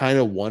 I kind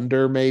of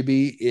wonder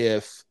maybe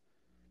if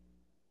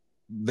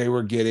they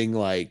were getting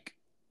like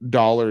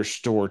dollar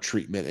store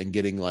treatment and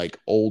getting like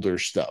older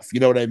stuff. You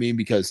know what I mean?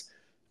 Because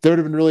there would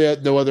have been really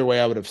no other way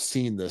I would have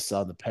seen this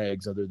on the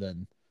pegs other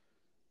than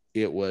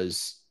it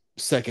was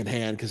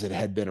secondhand because it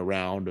had been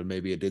around and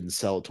maybe it didn't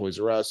sell at Toys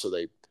R Us. So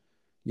they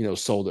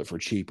sold it for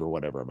cheap or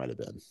whatever it might have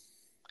been.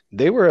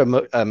 They were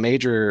a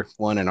major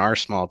one in our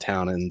small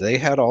town, and they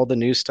had all the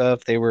new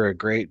stuff. They were a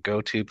great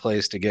go-to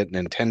place to get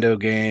Nintendo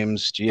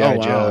games, Oh GI wow,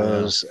 yeah.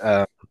 Joes.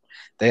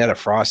 They had a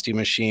Frosty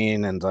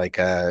machine and like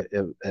a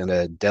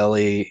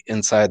deli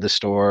inside the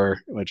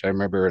store, which I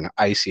remember an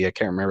icy. I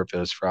can't remember if it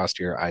was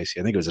Frosty or icy.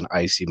 I think it was an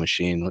icy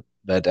machine.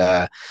 But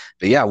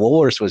yeah,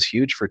 Woolworths was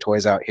huge for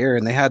toys out here,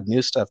 and they had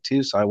new stuff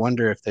too. So I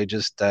wonder if they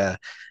just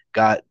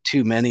got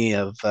too many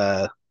of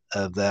that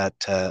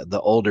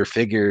the older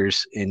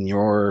figures in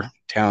your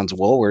town's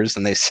Woolworths,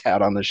 and they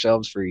sat on the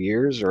shelves for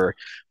years, or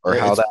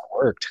how that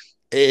worked.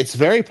 It's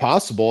very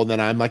possible. And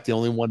then I'm like the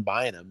only one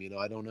buying them.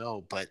 I don't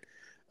know, but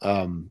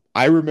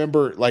I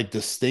remember like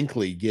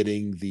distinctly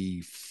getting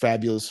the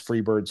Fabulous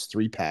Freebirds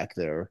 3-pack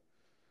there.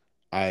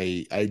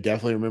 I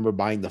definitely remember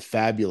buying the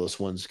fabulous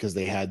ones because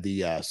they had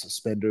the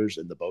suspenders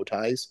and the bow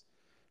ties.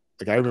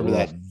 Like I remember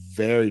that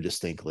very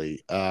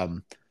distinctly.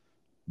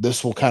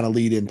 This will kind of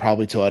lead in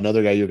probably to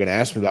another guy you're going to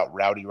ask me about,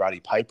 Roddy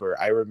Piper.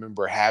 I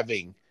remember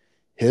having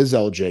his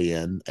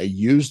LJN, a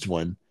used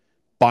one,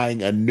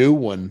 buying a new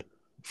one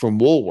from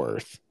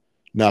Woolworth.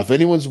 Now, if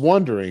anyone's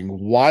wondering,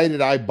 why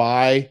did I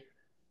buy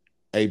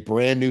a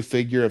brand new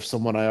figure of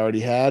someone I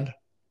already had?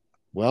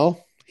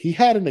 Well, he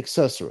had an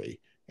accessory,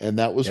 and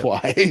that was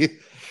why.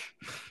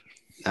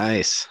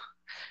 Nice.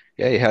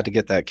 Yeah, you had to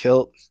get that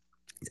kilt.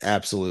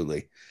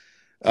 Absolutely.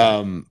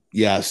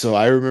 Yeah, so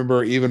I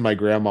remember even my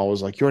grandma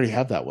was like, "You already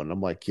have that one."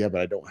 I'm like, "Yeah,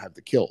 but I don't have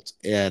the kilt."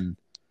 And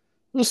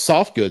it was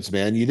soft goods,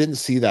 man. You didn't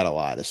see that a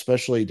lot,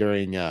 especially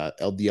during the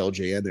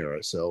LJN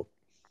era. So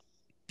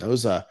that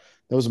was a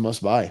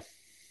must buy.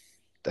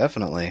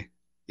 Definitely.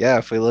 Yeah,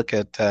 if we look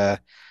at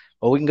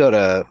we can go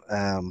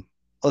to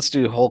let's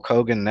do Hulk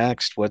Hogan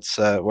next. What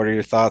are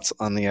your thoughts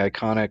on the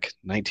iconic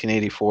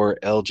 1984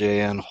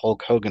 LJN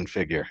Hulk Hogan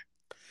figure?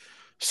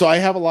 So I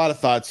have a lot of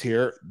thoughts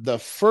here. The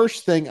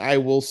first thing I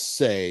will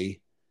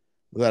say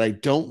that I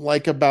don't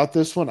like about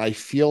this one, I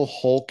feel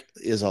Hulk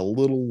is a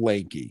little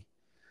lanky.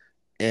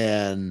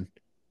 And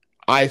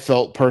I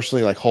felt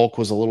personally like Hulk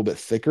was a little bit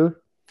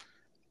thicker.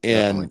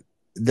 And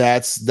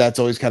that's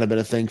always kind of been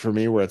a thing for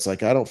me where it's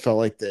like I don't feel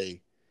like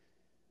they,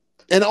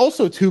 and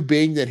also too,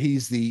 being that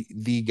he's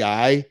the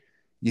guy,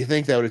 you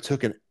think that would have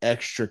taken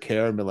extra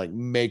care and been like,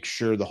 make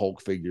sure the Hulk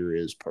figure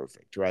is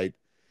perfect, right?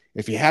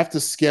 If you have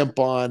to skimp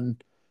on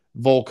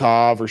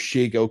Volkov or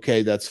Sheik,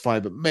 okay, that's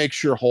fine, but make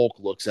sure Hulk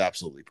looks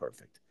absolutely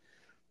perfect.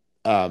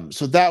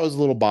 So that was a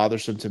little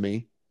bothersome to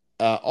me.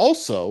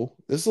 Also,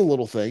 this is a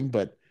little thing,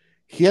 but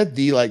he had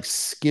the like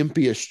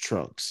skimpiest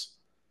trunks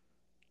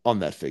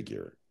on that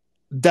figure.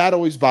 That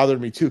always bothered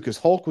me too, because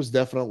Hulk was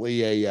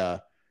definitely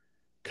a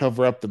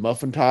cover up the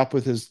muffin top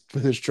with his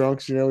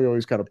trunks. You know, he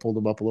always kind of pulled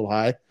them up a little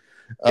high.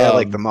 Yeah,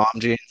 like the mom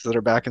jeans that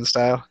are back in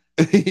style.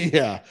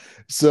 Yeah.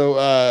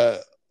 So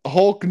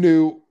Hulk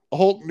knew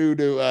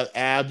to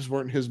abs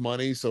weren't his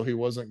money, so he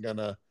wasn't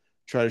gonna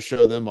try to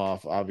show them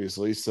off,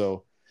 obviously.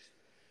 So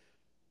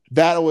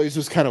that always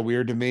was kind of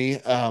weird to me.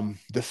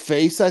 The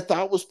face I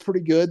thought was pretty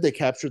good. They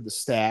captured the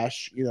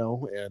stash, you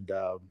know, and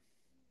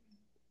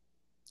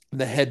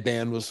the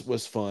headband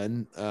was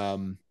fun.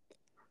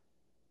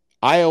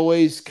 I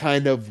always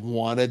kind of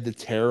wanted the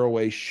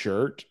tearaway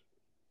shirt,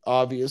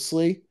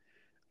 obviously,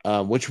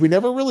 which we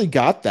never really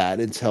got that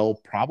until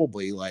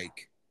probably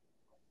like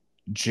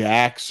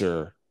Jax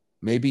or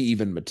maybe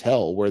even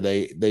Mattel, where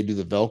they do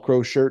the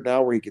Velcro shirt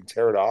now where you can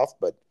tear it off.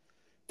 But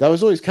that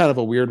was always kind of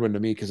a weird one to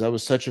me because that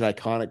was such an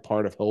iconic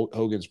part of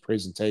Hogan's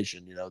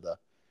presentation, you know, the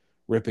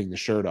ripping the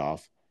shirt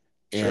off.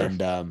 Sure.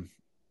 And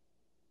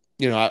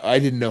you know, I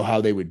didn't know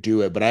how they would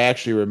do it, but I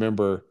actually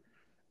remember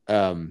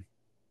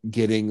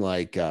getting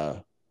like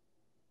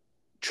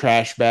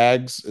trash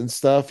bags and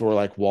stuff, or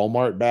like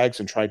Walmart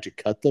bags, and tried to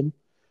cut them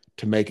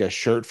to make a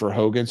shirt for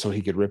Hogan so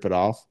he could rip it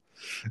off.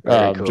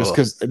 Very cool.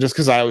 Just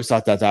because I always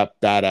thought that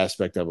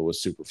aspect of it was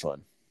super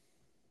fun.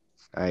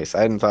 Nice.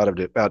 I hadn't thought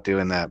about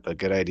doing that, but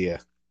good idea.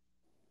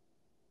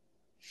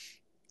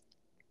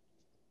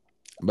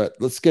 But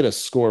let's get a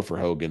score for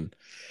Hogan.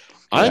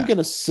 Yeah. I'm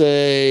gonna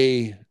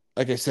say,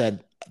 like I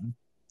said,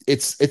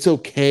 it's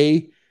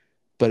okay,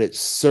 but it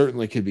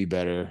certainly could be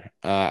better.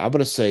 I'm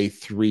gonna say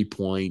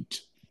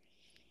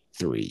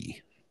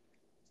 3.3.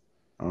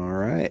 All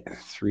right,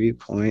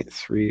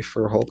 3.3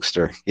 for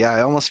Hulkster. Yeah,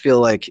 I almost feel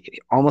like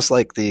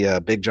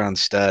the Big John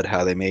Studd,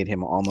 how they made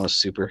him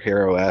almost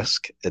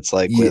superhero-esque. It's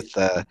like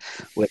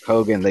with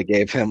Hogan, they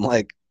gave him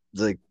like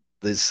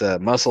this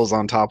muscles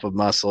on top of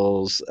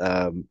muscles,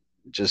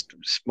 just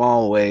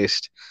small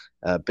waist,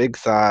 big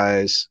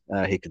thighs.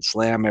 He could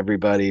slam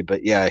everybody,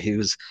 but yeah, he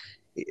was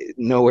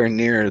nowhere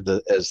near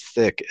as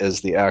thick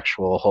as the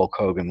actual Hulk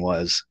Hogan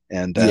was,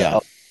 and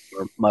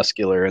more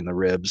muscular in the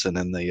ribs and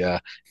in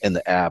the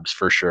abs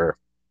for sure.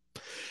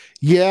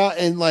 Yeah,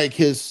 and like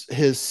his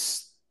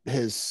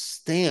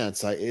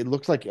stance, it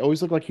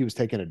always looked like he was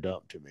taking a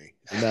dump to me.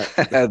 And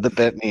that the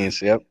bent knees,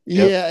 yep.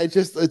 Yeah,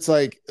 it's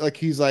like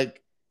he's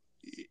like,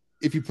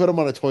 if you put him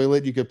on a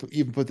toilet, you could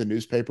even put the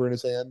newspaper in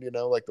his hand, you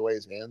know, like the way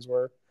his hands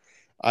were.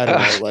 I don't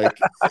know, like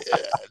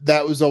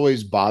that was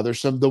always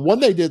bothersome. The one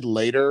they did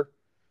later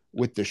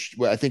with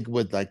I think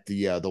with like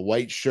the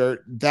white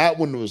shirt, that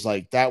one was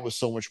like, that was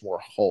so much more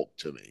Hulk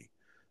to me.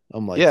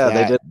 I'm like, yeah,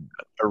 they did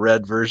a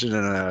red version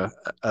and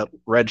a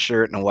red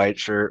shirt and a white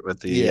shirt with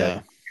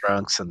the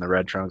trunks and the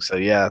red trunks. So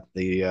yeah,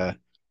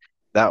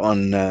 that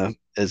one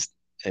is,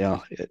 you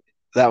know,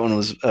 that one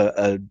was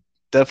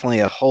definitely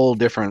a whole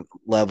different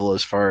level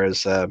as far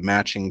as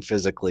matching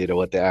physically to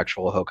what the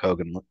actual Hulk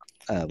Hogan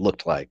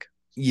looked like.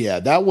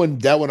 Yeah, that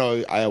one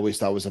I always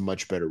thought was a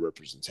much better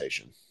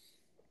representation.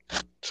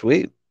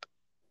 Sweet.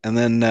 And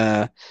then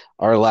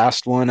our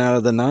last one out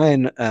of the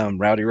 9,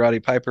 Roddy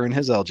Piper and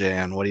his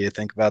LJN. What do you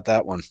think about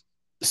that one?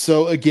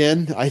 So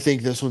again, I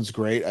think this one's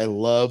great. I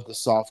love the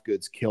soft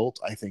goods kilt.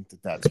 I think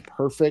that's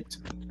perfect.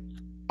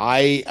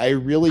 I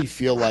really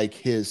feel like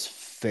his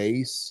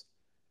face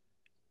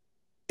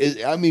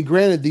is, I mean,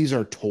 granted, these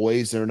are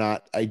toys, they're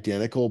not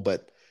identical,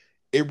 but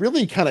it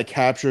really kind of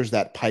captures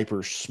that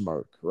Piper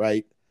smirk,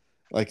 right?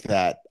 Like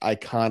that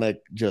iconic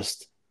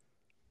just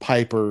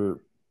Piper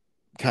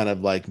kind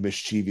of like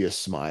mischievous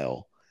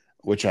smile,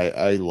 which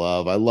I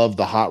love. I love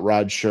the hot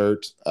rod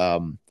shirt.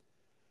 On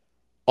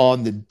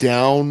the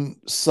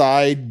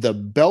downside, the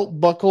belt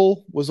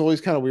buckle was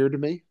always kind of weird to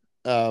me,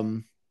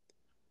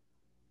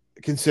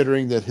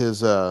 considering that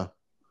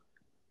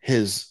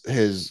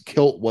his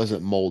kilt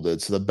wasn't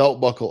molded, so the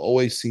belt buckle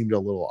always seemed a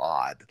little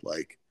odd.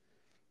 Like,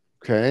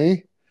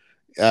 okay,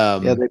 yeah,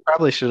 they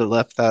probably should have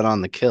left that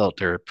on the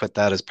kilt or put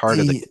that as part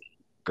of the.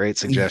 Great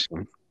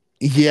suggestion.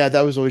 Yeah,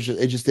 that was always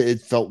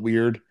it felt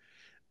weird.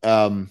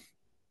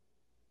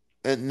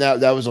 And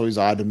that was always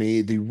odd to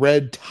me. The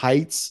red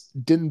tights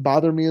didn't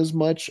bother me as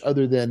much,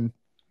 other than,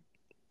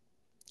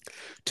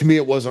 to me,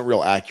 it wasn't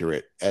real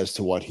accurate as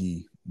to what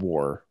he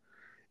wore.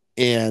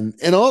 And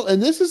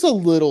this is a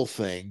little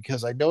thing,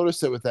 because I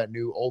noticed it with that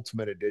new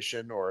Ultimate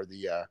Edition, or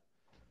the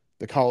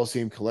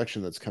Coliseum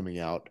collection that's coming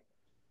out.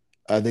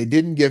 They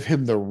didn't give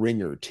him the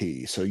ringer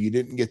tee, so you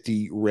didn't get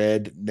the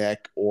red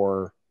neck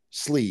or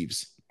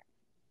sleeves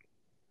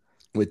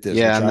with this.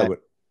 Yeah, which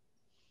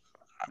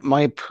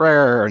my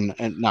prayer,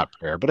 and not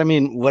prayer, but I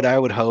mean, what I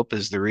would hope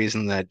is the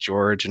reason that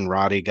George and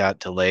Roddy got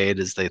delayed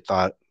is they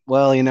thought,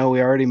 well, you know,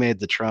 we already made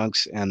the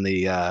trunks and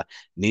the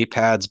knee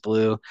pads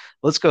blue.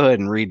 Let's go ahead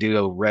and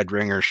redo a red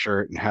ringer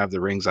shirt and have the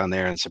rings on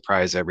there and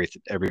surprise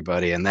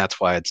everybody. And that's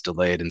why it's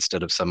delayed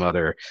instead of some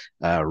other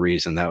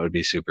reason. That would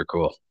be super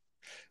cool.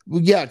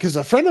 Well, yeah, because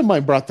a friend of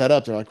mine brought that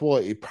up. They're like, well,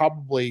 it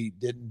probably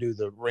didn't do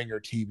the ringer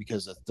tee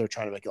because they're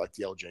trying to make it like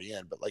the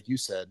LJN. But like you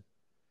said,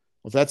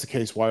 Well, if that's the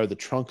case, why are the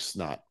trunks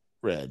not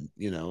red?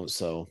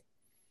 So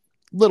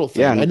little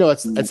Yeah, thing. I know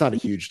it's not a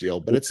huge deal,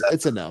 but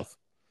it's enough.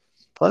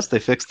 plus they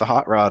fixed the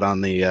hot rod on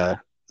the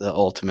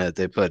Ultimate.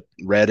 They put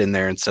red in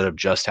there instead of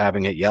just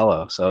having it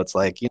yellow. So it's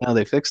like,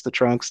 they fixed the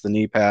trunks, the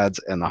knee pads,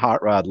 and the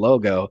hot rod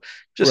logo.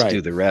 Just do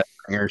Right. the red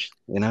ringers.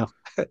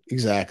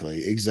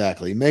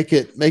 Exactly. Make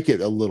it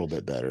a little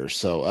bit better.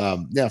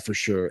 So yeah, for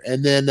sure.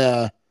 And then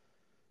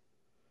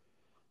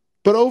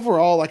but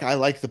overall, like I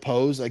like the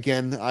pose.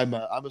 Again, I'm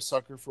a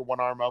sucker for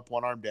one arm up,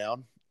 one arm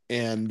down.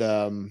 And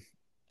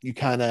you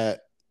kind of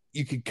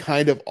you could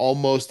kind of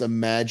almost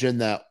imagine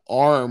that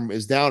arm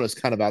is down is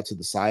kind of out to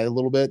the side a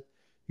little bit.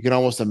 You can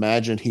almost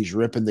imagine he's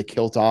ripping the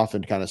kilt off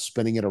and kind of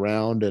spinning it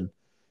around and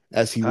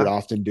as he would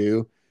often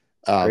do.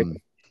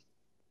 Great.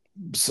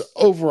 So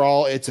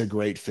overall, it's a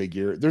great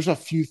figure. There's a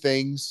few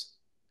things,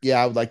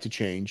 I would like to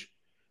change,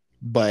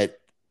 but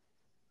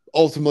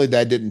ultimately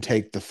that didn't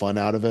take the fun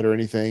out of it or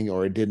anything,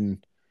 or it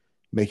didn't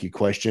make you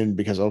question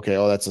because okay,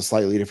 oh, that's a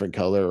slightly different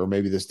color, or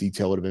maybe this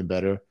detail would have been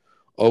better.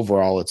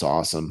 Overall, it's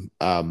awesome.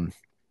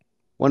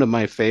 One of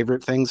my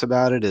favorite things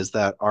about it is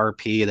that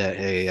RP that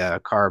he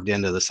carved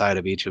into the side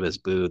of each of his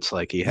boots,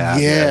 like he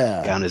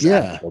had down his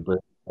ankle boot.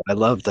 I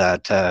love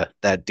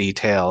that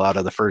detail out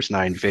of the first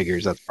 9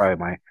 figures. That's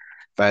probably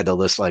if I had to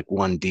list like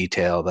one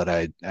detail that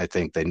I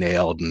think they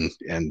nailed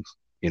and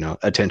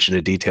attention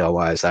to detail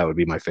wise, that would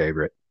be my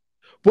favorite.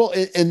 Well,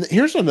 and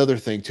here's another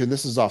thing too, and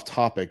this is off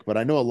topic, but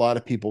I know a lot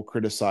of people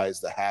criticize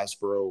the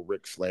Hasbro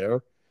Ric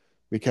Flair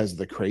because of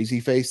the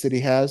crazy face that he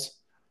has.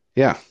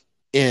 Yeah.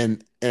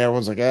 And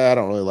everyone's like, I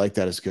don't really like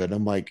that as good. And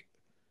I'm like,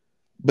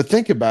 but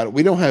think about it.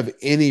 We don't have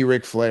any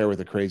Ric Flair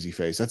with a crazy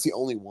face. That's the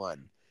only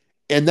one.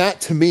 And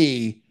that to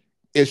me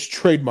is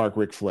trademark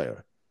Ric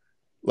Flair.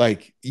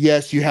 Like,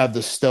 yes, you have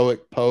the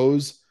stoic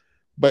pose,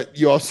 but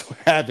you also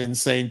have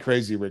insane,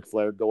 crazy Ric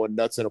Flair going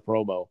nuts in a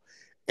promo.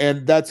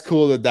 And that's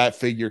cool that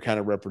figure kind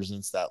of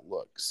represents that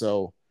look.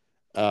 So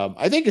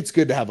I think it's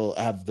good to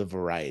have the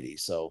variety.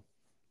 So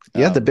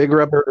yeah, the big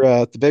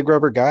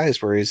rubber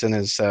guys where he's in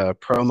his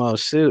promo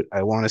suit.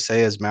 I want to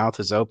say his mouth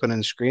is open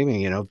and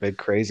screaming. Big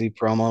crazy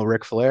promo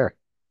Ric Flair.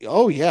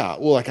 Oh yeah,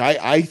 well, like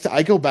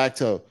I go back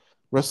to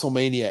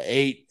WrestleMania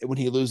 8 when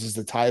he loses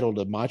the title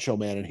to Macho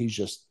Man and he's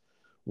just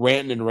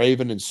ranting and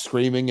raving and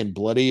screaming and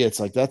bloody. It's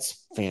like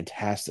that's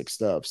fantastic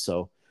stuff.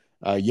 So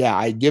yeah,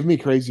 I give me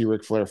crazy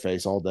Ric Flair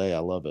face all day. I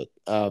love it.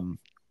 But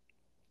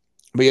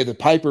yeah, the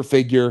Piper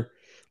figure,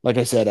 like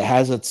I said, it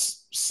has its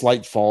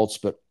slight faults,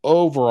 but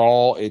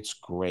overall it's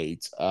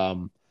great.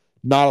 Not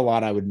a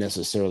lot I would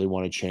necessarily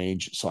want to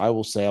change. So I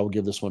will say I will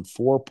give this one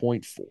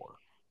 4.4.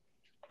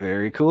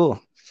 Very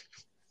cool.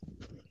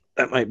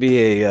 That might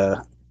be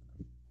a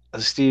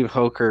Steve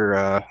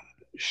Hoker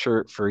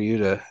shirt for you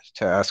to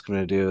ask him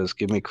to do is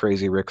give me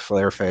crazy Ric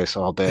Flair face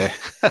all day.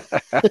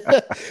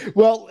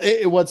 Well,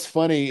 what's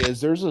funny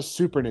is there's a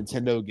Super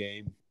Nintendo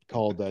game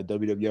called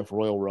WWF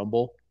Royal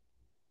Rumble.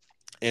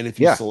 And if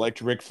you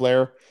select Ric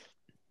Flair,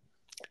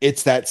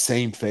 it's that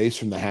same face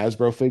from the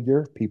Hasbro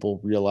figure. People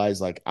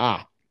realize like,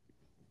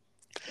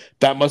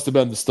 that must have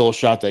been the still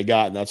shot they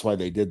got. And that's why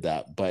they did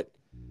that. But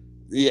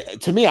yeah,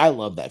 to me, I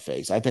love that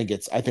face. I think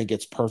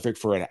it's perfect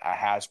for a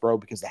Hasbro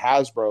because the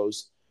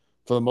Hasbros,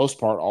 for the most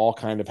part, all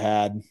kind of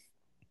had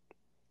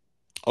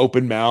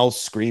open mouths,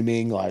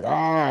 screaming like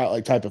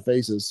type of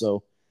faces.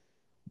 So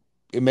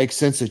it makes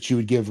sense that you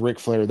would give Ric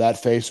Flair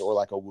that face or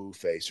like a Woo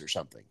face or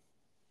something.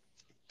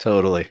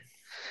 Totally.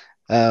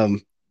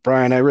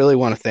 Brian, I really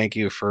want to thank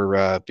you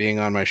for being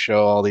on my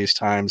show all these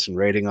times and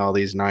rating all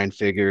these 9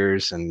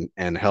 figures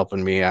and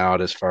helping me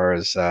out as far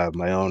as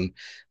my own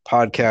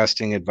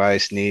podcasting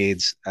advice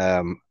needs.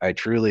 I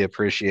truly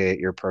appreciate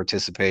your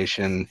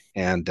participation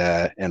and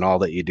all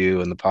that you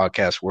do in the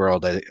podcast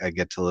world. I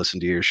get to listen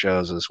to your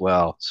shows as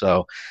well.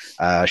 So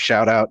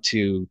shout out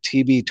to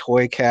TB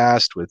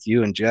Toycast with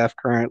you and Jeff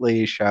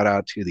currently. Shout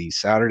out to the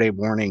Saturday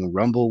Morning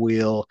Rumble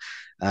Wheel.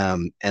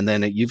 And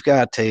then you've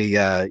got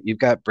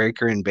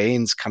Breaker and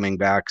Baines coming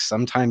back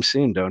sometime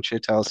soon, don't you?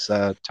 Tell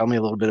me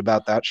a little bit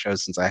about that show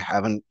since I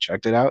haven't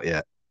checked it out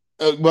yet.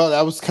 Well,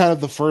 that was kind of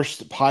the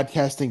first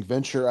podcasting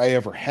venture I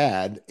ever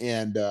had,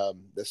 and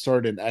that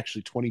started in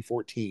actually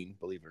 2014,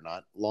 believe it or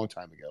not, a long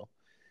time ago.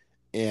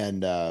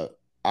 And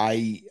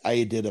I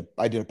did a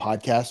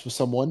podcast with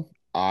someone.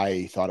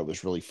 I thought it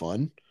was really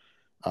fun.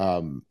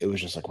 It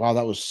was just like, wow,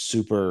 that was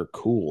super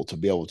cool to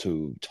be able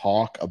to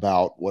talk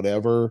about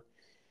whatever.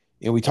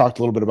 And we talked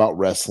a little bit about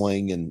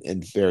wrestling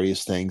and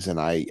various things.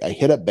 And I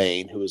hit up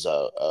Bane, who was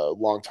a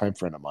longtime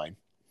friend of mine,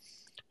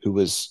 he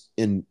was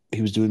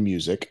doing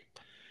music.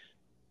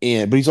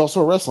 But he's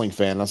also a wrestling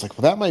fan. And I was like,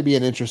 well, that might be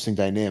an interesting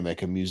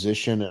dynamic, a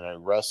musician and a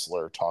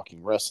wrestler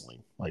talking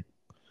wrestling. Like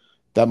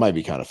that might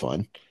be kind of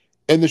fun.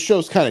 And the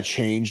show's kind of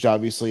changed,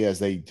 obviously, as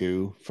they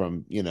do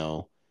from,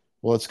 well,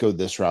 let's go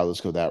this route,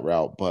 let's go that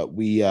route. But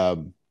we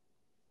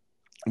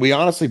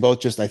honestly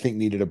both just, I think,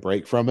 needed a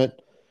break from it.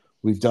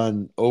 We've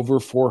done over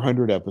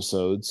 400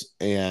 episodes,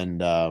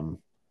 and I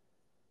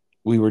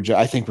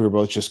think we were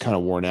both just kind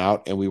of worn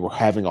out, and we were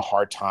having a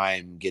hard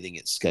time getting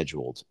it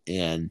scheduled.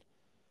 And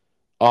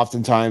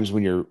oftentimes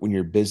when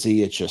you're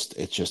busy, it's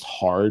just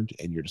hard,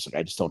 and you're just like,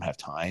 I just don't have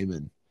time,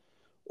 and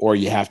or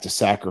you have to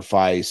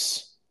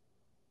sacrifice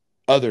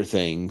other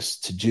things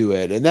to do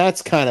it, and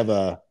that's kind of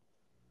a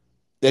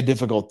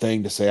difficult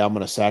thing to say. I'm going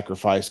to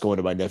sacrifice going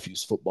to my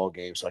nephew's football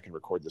game so I can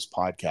record this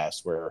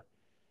podcast, where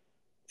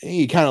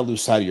you kind of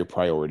lose sight of your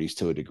priorities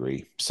to a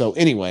degree. So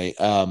anyway,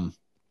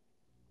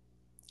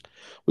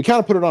 we kind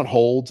of put it on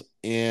hold,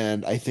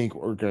 and I think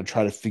we're going to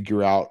try to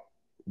figure out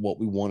what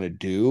we want to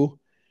do.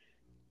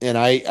 And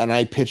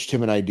I pitched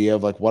him an idea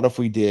of like, what if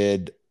we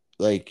did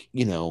like,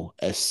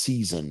 a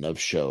season of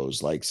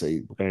shows, like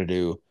say we're going to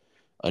do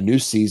a new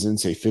season,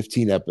 say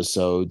 15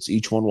 episodes,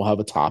 each one will have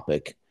a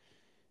topic.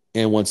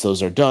 And once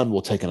those are done,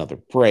 we'll take another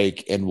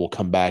break and we'll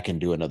come back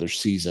and do another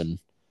season,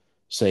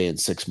 say in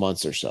 6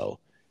 months or so.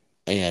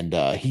 And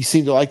he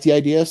seemed to like the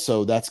idea,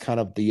 so that's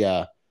kind of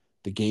the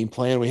game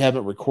plan. We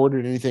haven't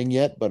recorded anything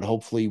yet, but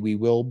hopefully we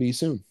will be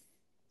soon.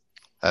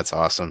 That's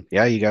awesome.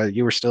 Yeah,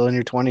 you were still in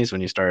your 20s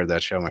when you started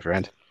that show, my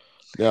friend.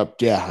 Yep.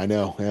 Yeah, I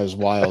know. That was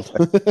wild.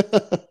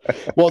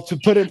 Well, to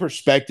put in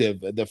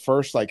perspective, the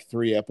first like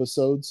 3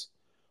 episodes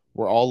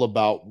were all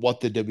about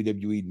what the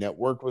WWE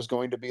network was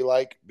going to be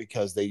like,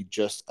 because they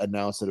just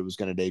announced that it was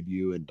going to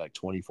debut in like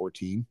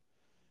 2014.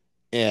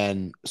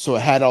 And so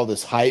it had all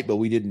this hype, but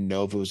we didn't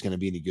know if it was going to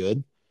be any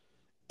good.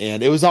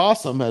 And it was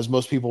awesome, as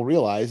most people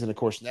realize. And of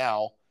course,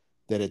 now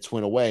that it's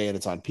went away and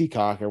it's on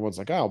Peacock, everyone's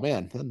like, oh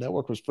man, the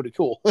network was pretty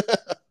cool.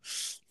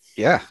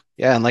 Yeah.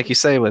 Yeah. And like you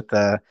say, with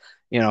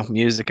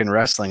music and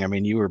wrestling, I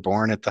mean, you were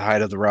born at the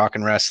height of the rock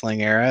and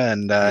wrestling era,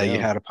 and you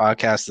Yeah. had a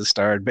podcast that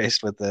started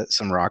based with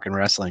some rock and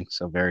wrestling.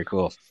 So very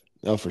cool.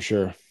 Oh, for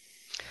sure.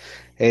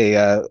 Hey,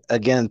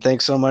 again,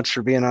 thanks so much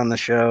for being on the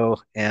show,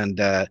 and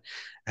I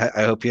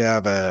hope you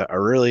have a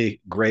really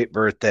great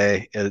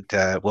birthday.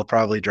 We'll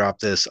probably drop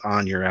this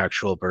on your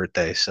actual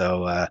birthday.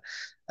 So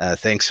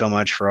thanks so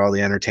much for all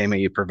the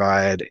entertainment you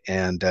provide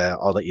and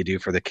all that you do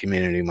for the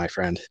community, my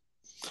friend.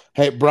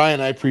 Hey,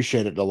 Brian, I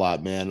appreciate it a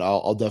lot, man.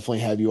 I'll definitely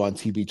have you on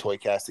TB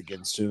Toycast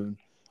again soon.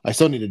 I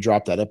still need to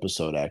drop that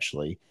episode,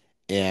 actually.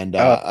 And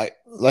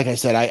like I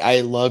said, I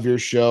love your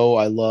show.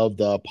 I love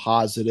the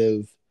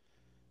positive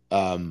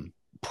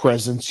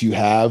presence you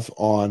have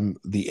on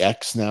the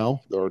X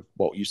now, or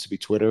what used to be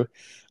Twitter.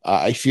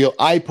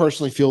 I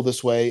personally feel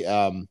this way.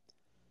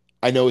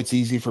 I know it's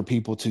easy for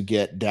people to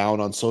get down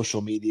on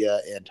social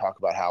media and talk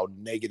about how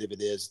negative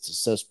it is. It's a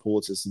cesspool,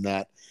 it's this and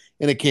that.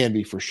 And it can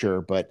be for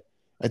sure. But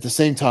at the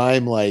same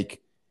time,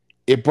 like,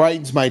 it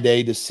brightens my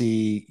day to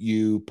see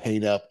you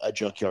paint up a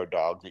junkyard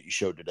dog that you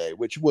showed today,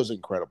 which was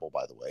incredible,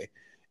 by the way.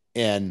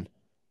 And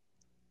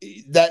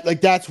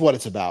that's what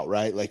it's about,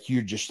 right? Like,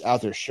 you're just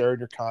out there sharing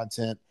your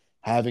content,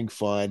 having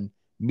fun,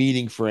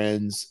 meeting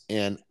friends.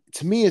 And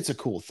to me, it's a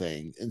cool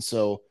thing. And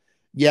so,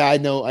 yeah, I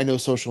know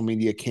social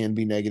media can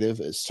be negative.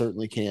 It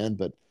certainly can,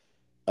 but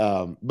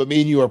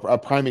me and you are a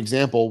prime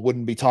example.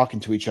 Wouldn't be talking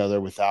to each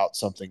other without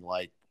something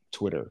like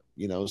Twitter,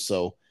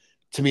 So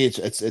to me,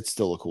 it's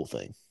still a cool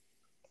thing.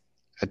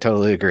 I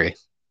totally agree.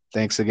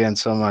 Thanks again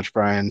so much,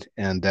 Brian,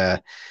 and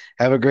have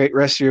a great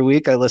rest of your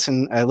week. I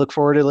look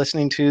forward to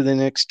listening to the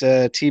next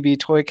TB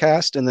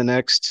Toycast and the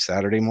next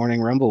Saturday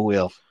Morning Rumble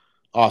Wheel.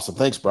 Awesome.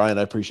 Thanks, Brian.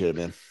 I appreciate it,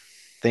 man.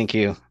 Thank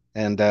you.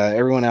 And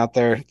everyone out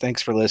there,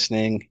 thanks for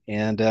listening,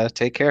 and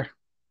take care.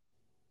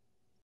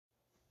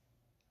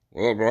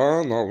 Well,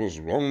 Brian, that was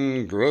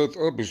one great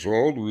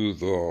episode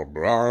with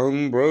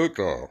Brian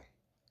Breaker.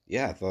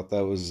 Yeah, I thought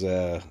that was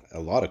a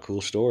lot of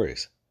cool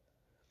stories.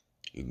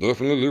 It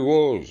definitely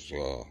was.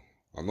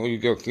 I know you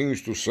got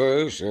things to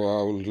say, so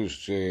I will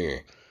just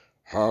say,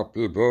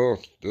 happy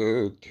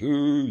birthday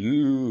to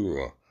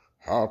you.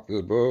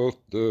 Happy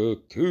birthday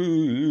to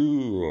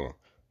you.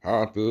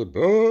 Happy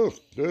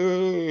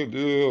birthday,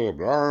 dear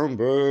Brian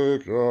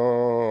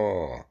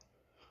Baker.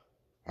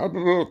 Happy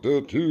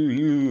birthday to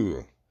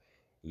you.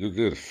 You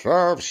get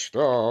 5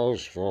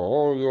 stars for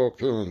all your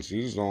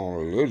appearances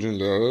on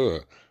legendary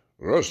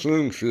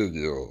wrestling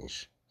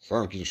figures.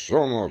 Thank you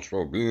so much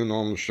for being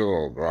on the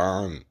show,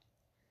 Brian.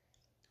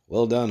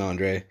 Well done,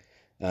 Andre.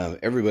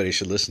 Everybody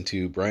should listen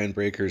to Brian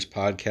Breaker's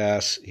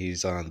podcast.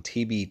 He's on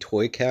TB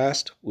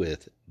Toycast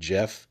with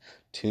Jeff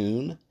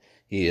Toon.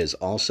 He is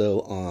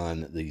also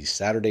on the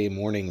Saturday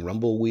Morning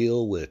Rumble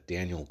Wheel with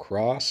Daniel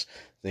Cross.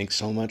 Thanks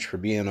so much for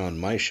being on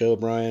my show,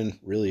 Brian.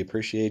 Really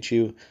appreciate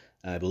you.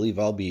 I believe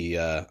I'll be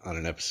on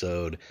an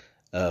episode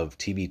of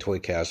TB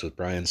Toycast with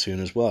Brian soon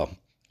as well.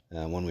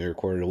 One we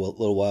recorded a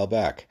little while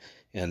back.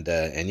 And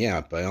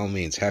yeah, by all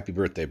means, happy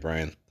birthday,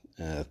 Brian.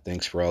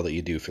 Thanks for all that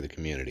you do for the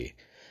community.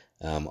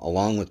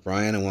 Along with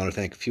Brian, I want to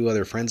thank a few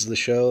other friends of the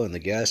show and the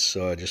guests.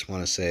 So I just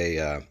want to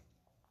say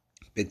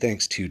big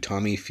thanks to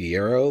Tommy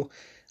Fierro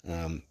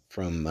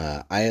from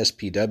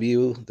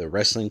ISPW, the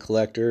Wrestling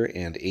Collector,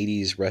 and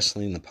 80s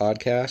Wrestling, the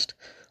podcast.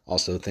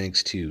 Also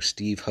thanks to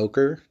Steve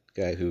Hoker,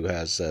 guy who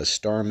has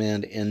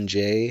Starman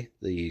NJ,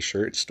 the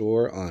shirt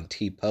store on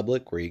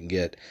TeePublic, where you can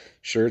get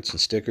shirts and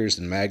stickers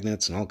and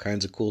magnets and all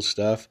kinds of cool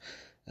stuff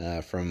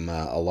from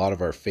a lot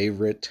of our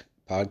favorite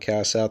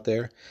podcasts out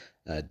there.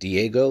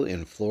 Diego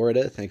in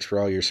Florida, thanks for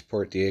all your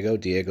support, Diego.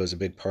 Diego is a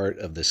big part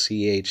of the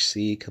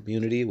CHC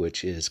community,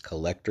 which is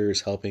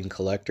Collectors Helping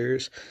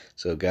Collectors.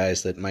 So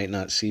guys that might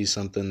not see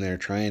something they're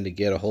trying to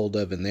get a hold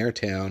of in their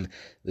town,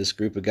 this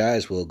group of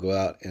guys will go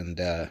out and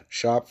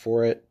shop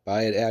for it,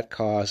 buy it at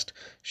cost,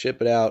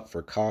 ship it out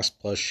for cost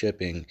plus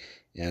shipping,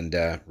 and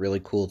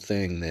really cool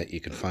thing that you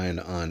can find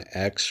on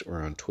X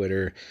or on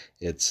Twitter.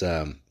 It's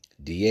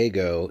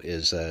Diego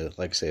is,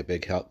 like I say, a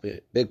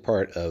big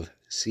part of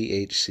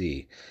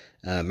CHC.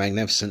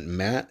 Magnificent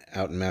Matt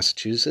out in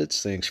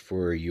Massachusetts, thanks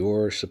for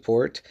your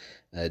support.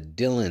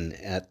 Dylan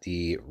at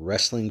the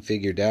Wrestling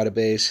Figure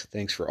Database,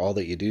 thanks for all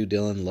that you do,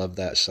 Dylan. Love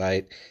that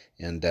site,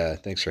 and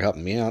thanks for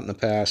helping me out in the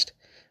past.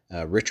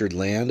 Richard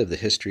Land of the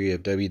History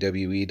of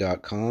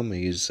WWE.com. I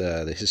use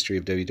the History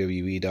of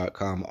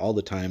WWE.com all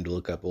the time to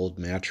look up old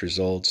match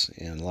results,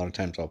 and a lot of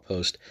times I'll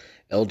post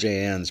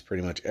LJNs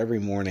pretty much every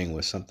morning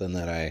with something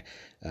that I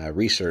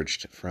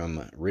researched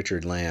from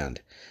Richard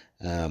Land.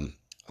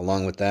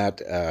 Along with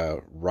that,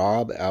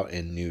 Rob out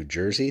in New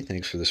Jersey.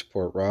 Thanks for the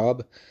support,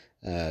 Rob.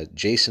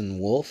 Jason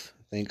Wolf,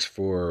 thanks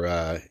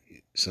for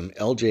some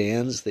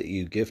LJNs that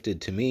you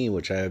gifted to me,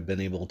 which I have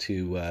been able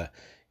to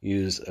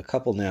use a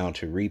couple now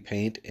to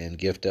repaint and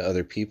gift to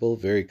other people.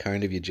 Very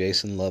kind of you,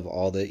 Jason. Love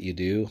all that you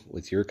do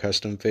with your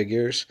custom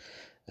figures.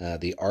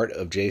 The Art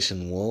of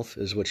Jason Wolf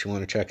is what you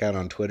want to check out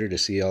on Twitter to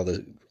see all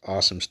the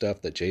awesome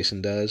stuff that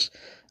Jason does.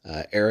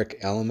 Eric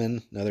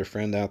Elliman, another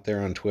friend out there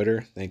on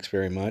Twitter. Thanks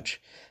very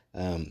much.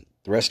 The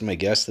rest of my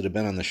guests that have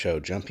been on the show,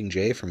 Jumping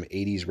Jay from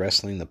 80s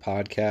Wrestling, the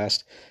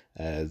podcast.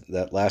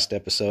 That last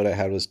episode I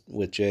had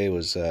with Jay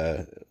was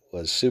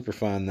super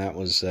fun. That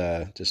was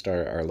just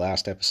our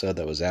last episode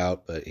that was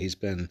out, but he's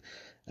been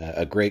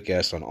a great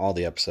guest on all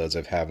the episodes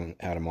I've had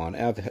him on,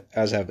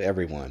 as have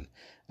everyone.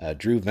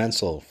 Drew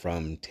Venzel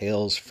from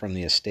Tales from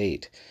the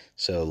Estate.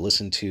 So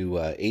listen to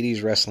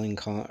 80s Wrestling,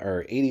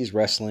 80s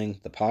Wrestling,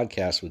 the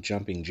podcast with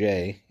Jumping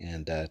Jay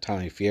and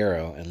Tommy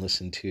Fierro, and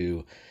listen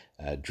to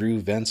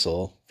Drew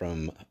Venzel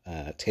from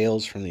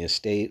Tales from the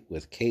Estate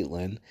with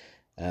Caitlin.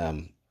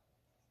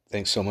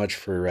 Thanks so much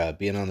for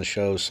being on the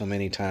show so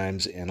many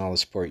times and all the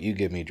support you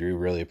give me, Drew.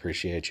 Really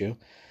appreciate you.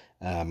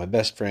 My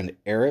best friend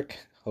Eric,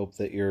 hope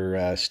that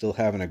you're still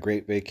having a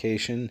great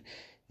vacation,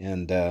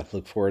 and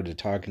look forward to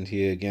talking to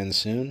you again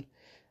soon.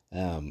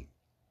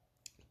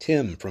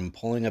 Tim from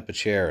Pulling Up a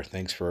Chair,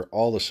 thanks for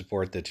all the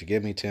support that you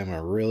give me, Tim. I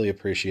really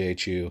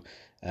appreciate you.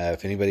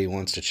 If anybody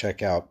wants to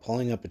check out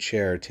Pulling Up a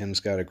Chair, Tim's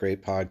got a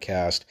great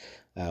podcast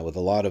with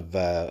a lot of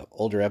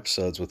older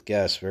episodes with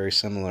guests, very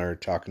similar,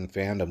 talking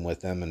fandom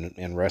with them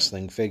and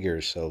wrestling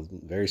figures, so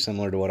very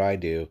similar to what I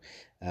do.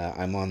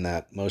 I'm on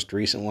that most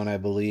recent one, I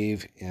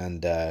believe,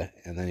 and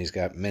then he's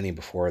got many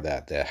before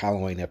that. The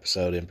Halloween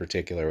episode in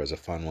particular was a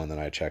fun one that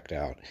I checked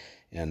out.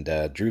 And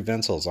Drew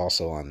Venzel is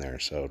also on there,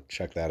 so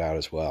check that out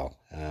as well.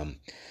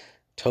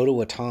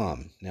 Toto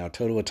Atom. Now,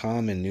 Toto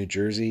Atom in New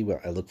Jersey,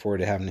 I look forward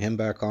to having him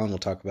back on. We'll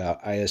talk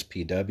about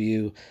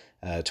ISPW.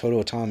 Toto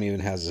Atom even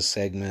has a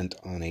segment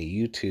on a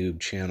YouTube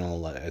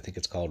channel, I think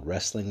it's called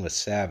Wrestling with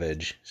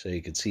Savage, so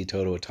you can see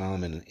Toto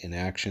Atom in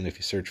action if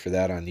you search for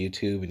that on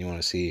YouTube and you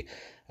want to see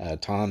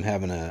Tom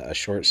having a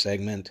short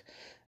segment.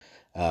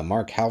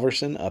 Mark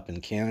Halverson up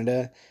in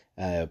Canada.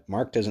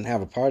 Mark doesn't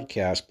have a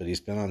podcast, but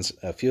he's been on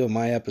a few of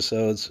my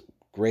episodes.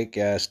 Great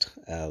guest.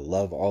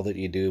 Love all that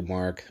you do,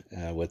 Mark,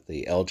 with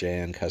the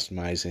LJN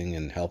customizing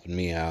and helping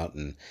me out,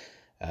 and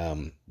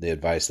the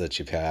advice that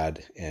you've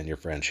had and your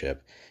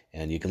friendship.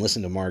 And you can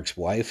listen to Mark's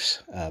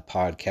wife's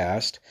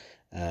podcast.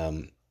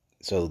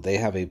 So they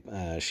have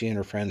she and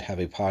her friend have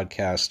a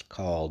podcast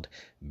called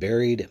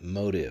Buried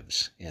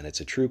Motives, and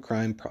it's a true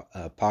crime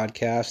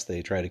podcast.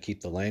 They try to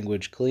keep the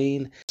language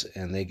clean,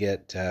 and they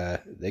get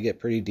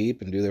pretty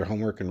deep and do their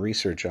homework and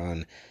research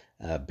on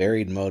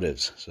Buried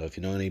Motives. So if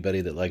you know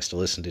anybody that likes to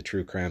listen to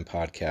true crime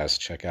podcasts,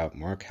 check out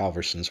Mark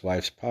Halverson's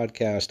wife's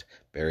podcast,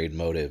 Buried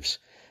Motives.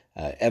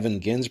 Evan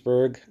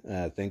Ginsberg,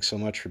 thanks so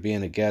much for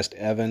being a guest,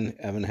 Evan.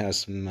 Evan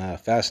has some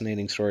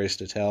fascinating stories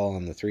to tell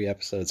on the 3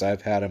 episodes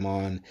I've had him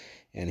on,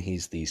 and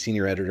he's the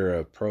senior editor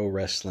of Pro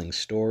Wrestling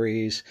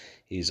Stories.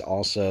 He's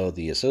also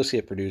the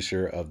associate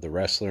producer of The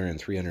Wrestler in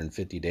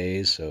 350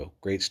 Days, so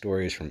great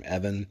stories from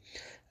Evan.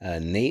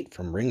 Nate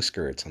from Ring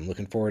Skirts. I'm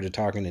looking forward to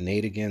talking to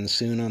Nate again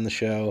soon on the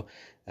show.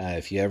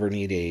 If you ever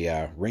need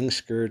a ring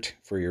skirt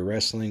for your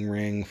wrestling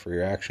ring, for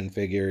your action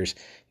figures,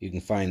 you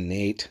can find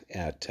Nate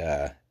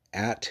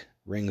at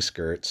Ring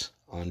Skirts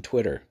on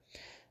Twitter.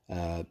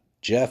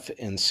 Jeff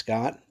and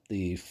Scott,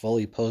 the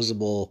Fully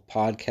Posable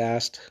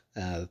podcast.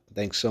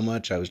 Thanks so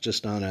much. I was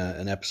just on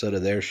an episode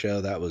of their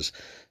show. That was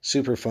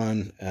super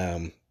fun.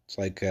 It's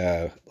like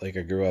I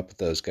grew up with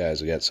those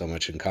guys. We got so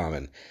much in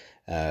common.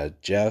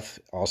 Jeff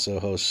also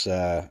hosts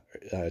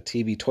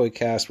TB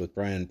Toycast with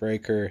Brian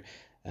Breaker.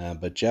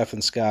 But Jeff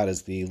and Scott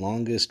is the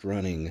longest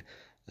running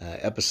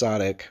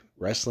episodic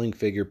wrestling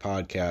figure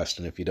podcast.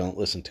 And if you don't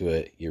listen to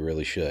it, you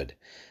really should.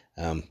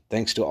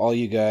 Thanks to all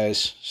you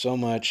guys so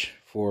much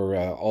for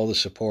all the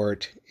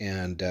support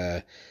and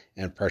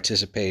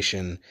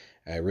participation.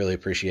 I really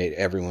appreciate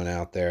everyone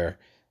out there.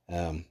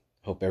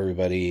 Hope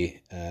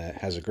everybody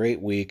has a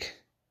great week.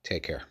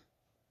 Take care.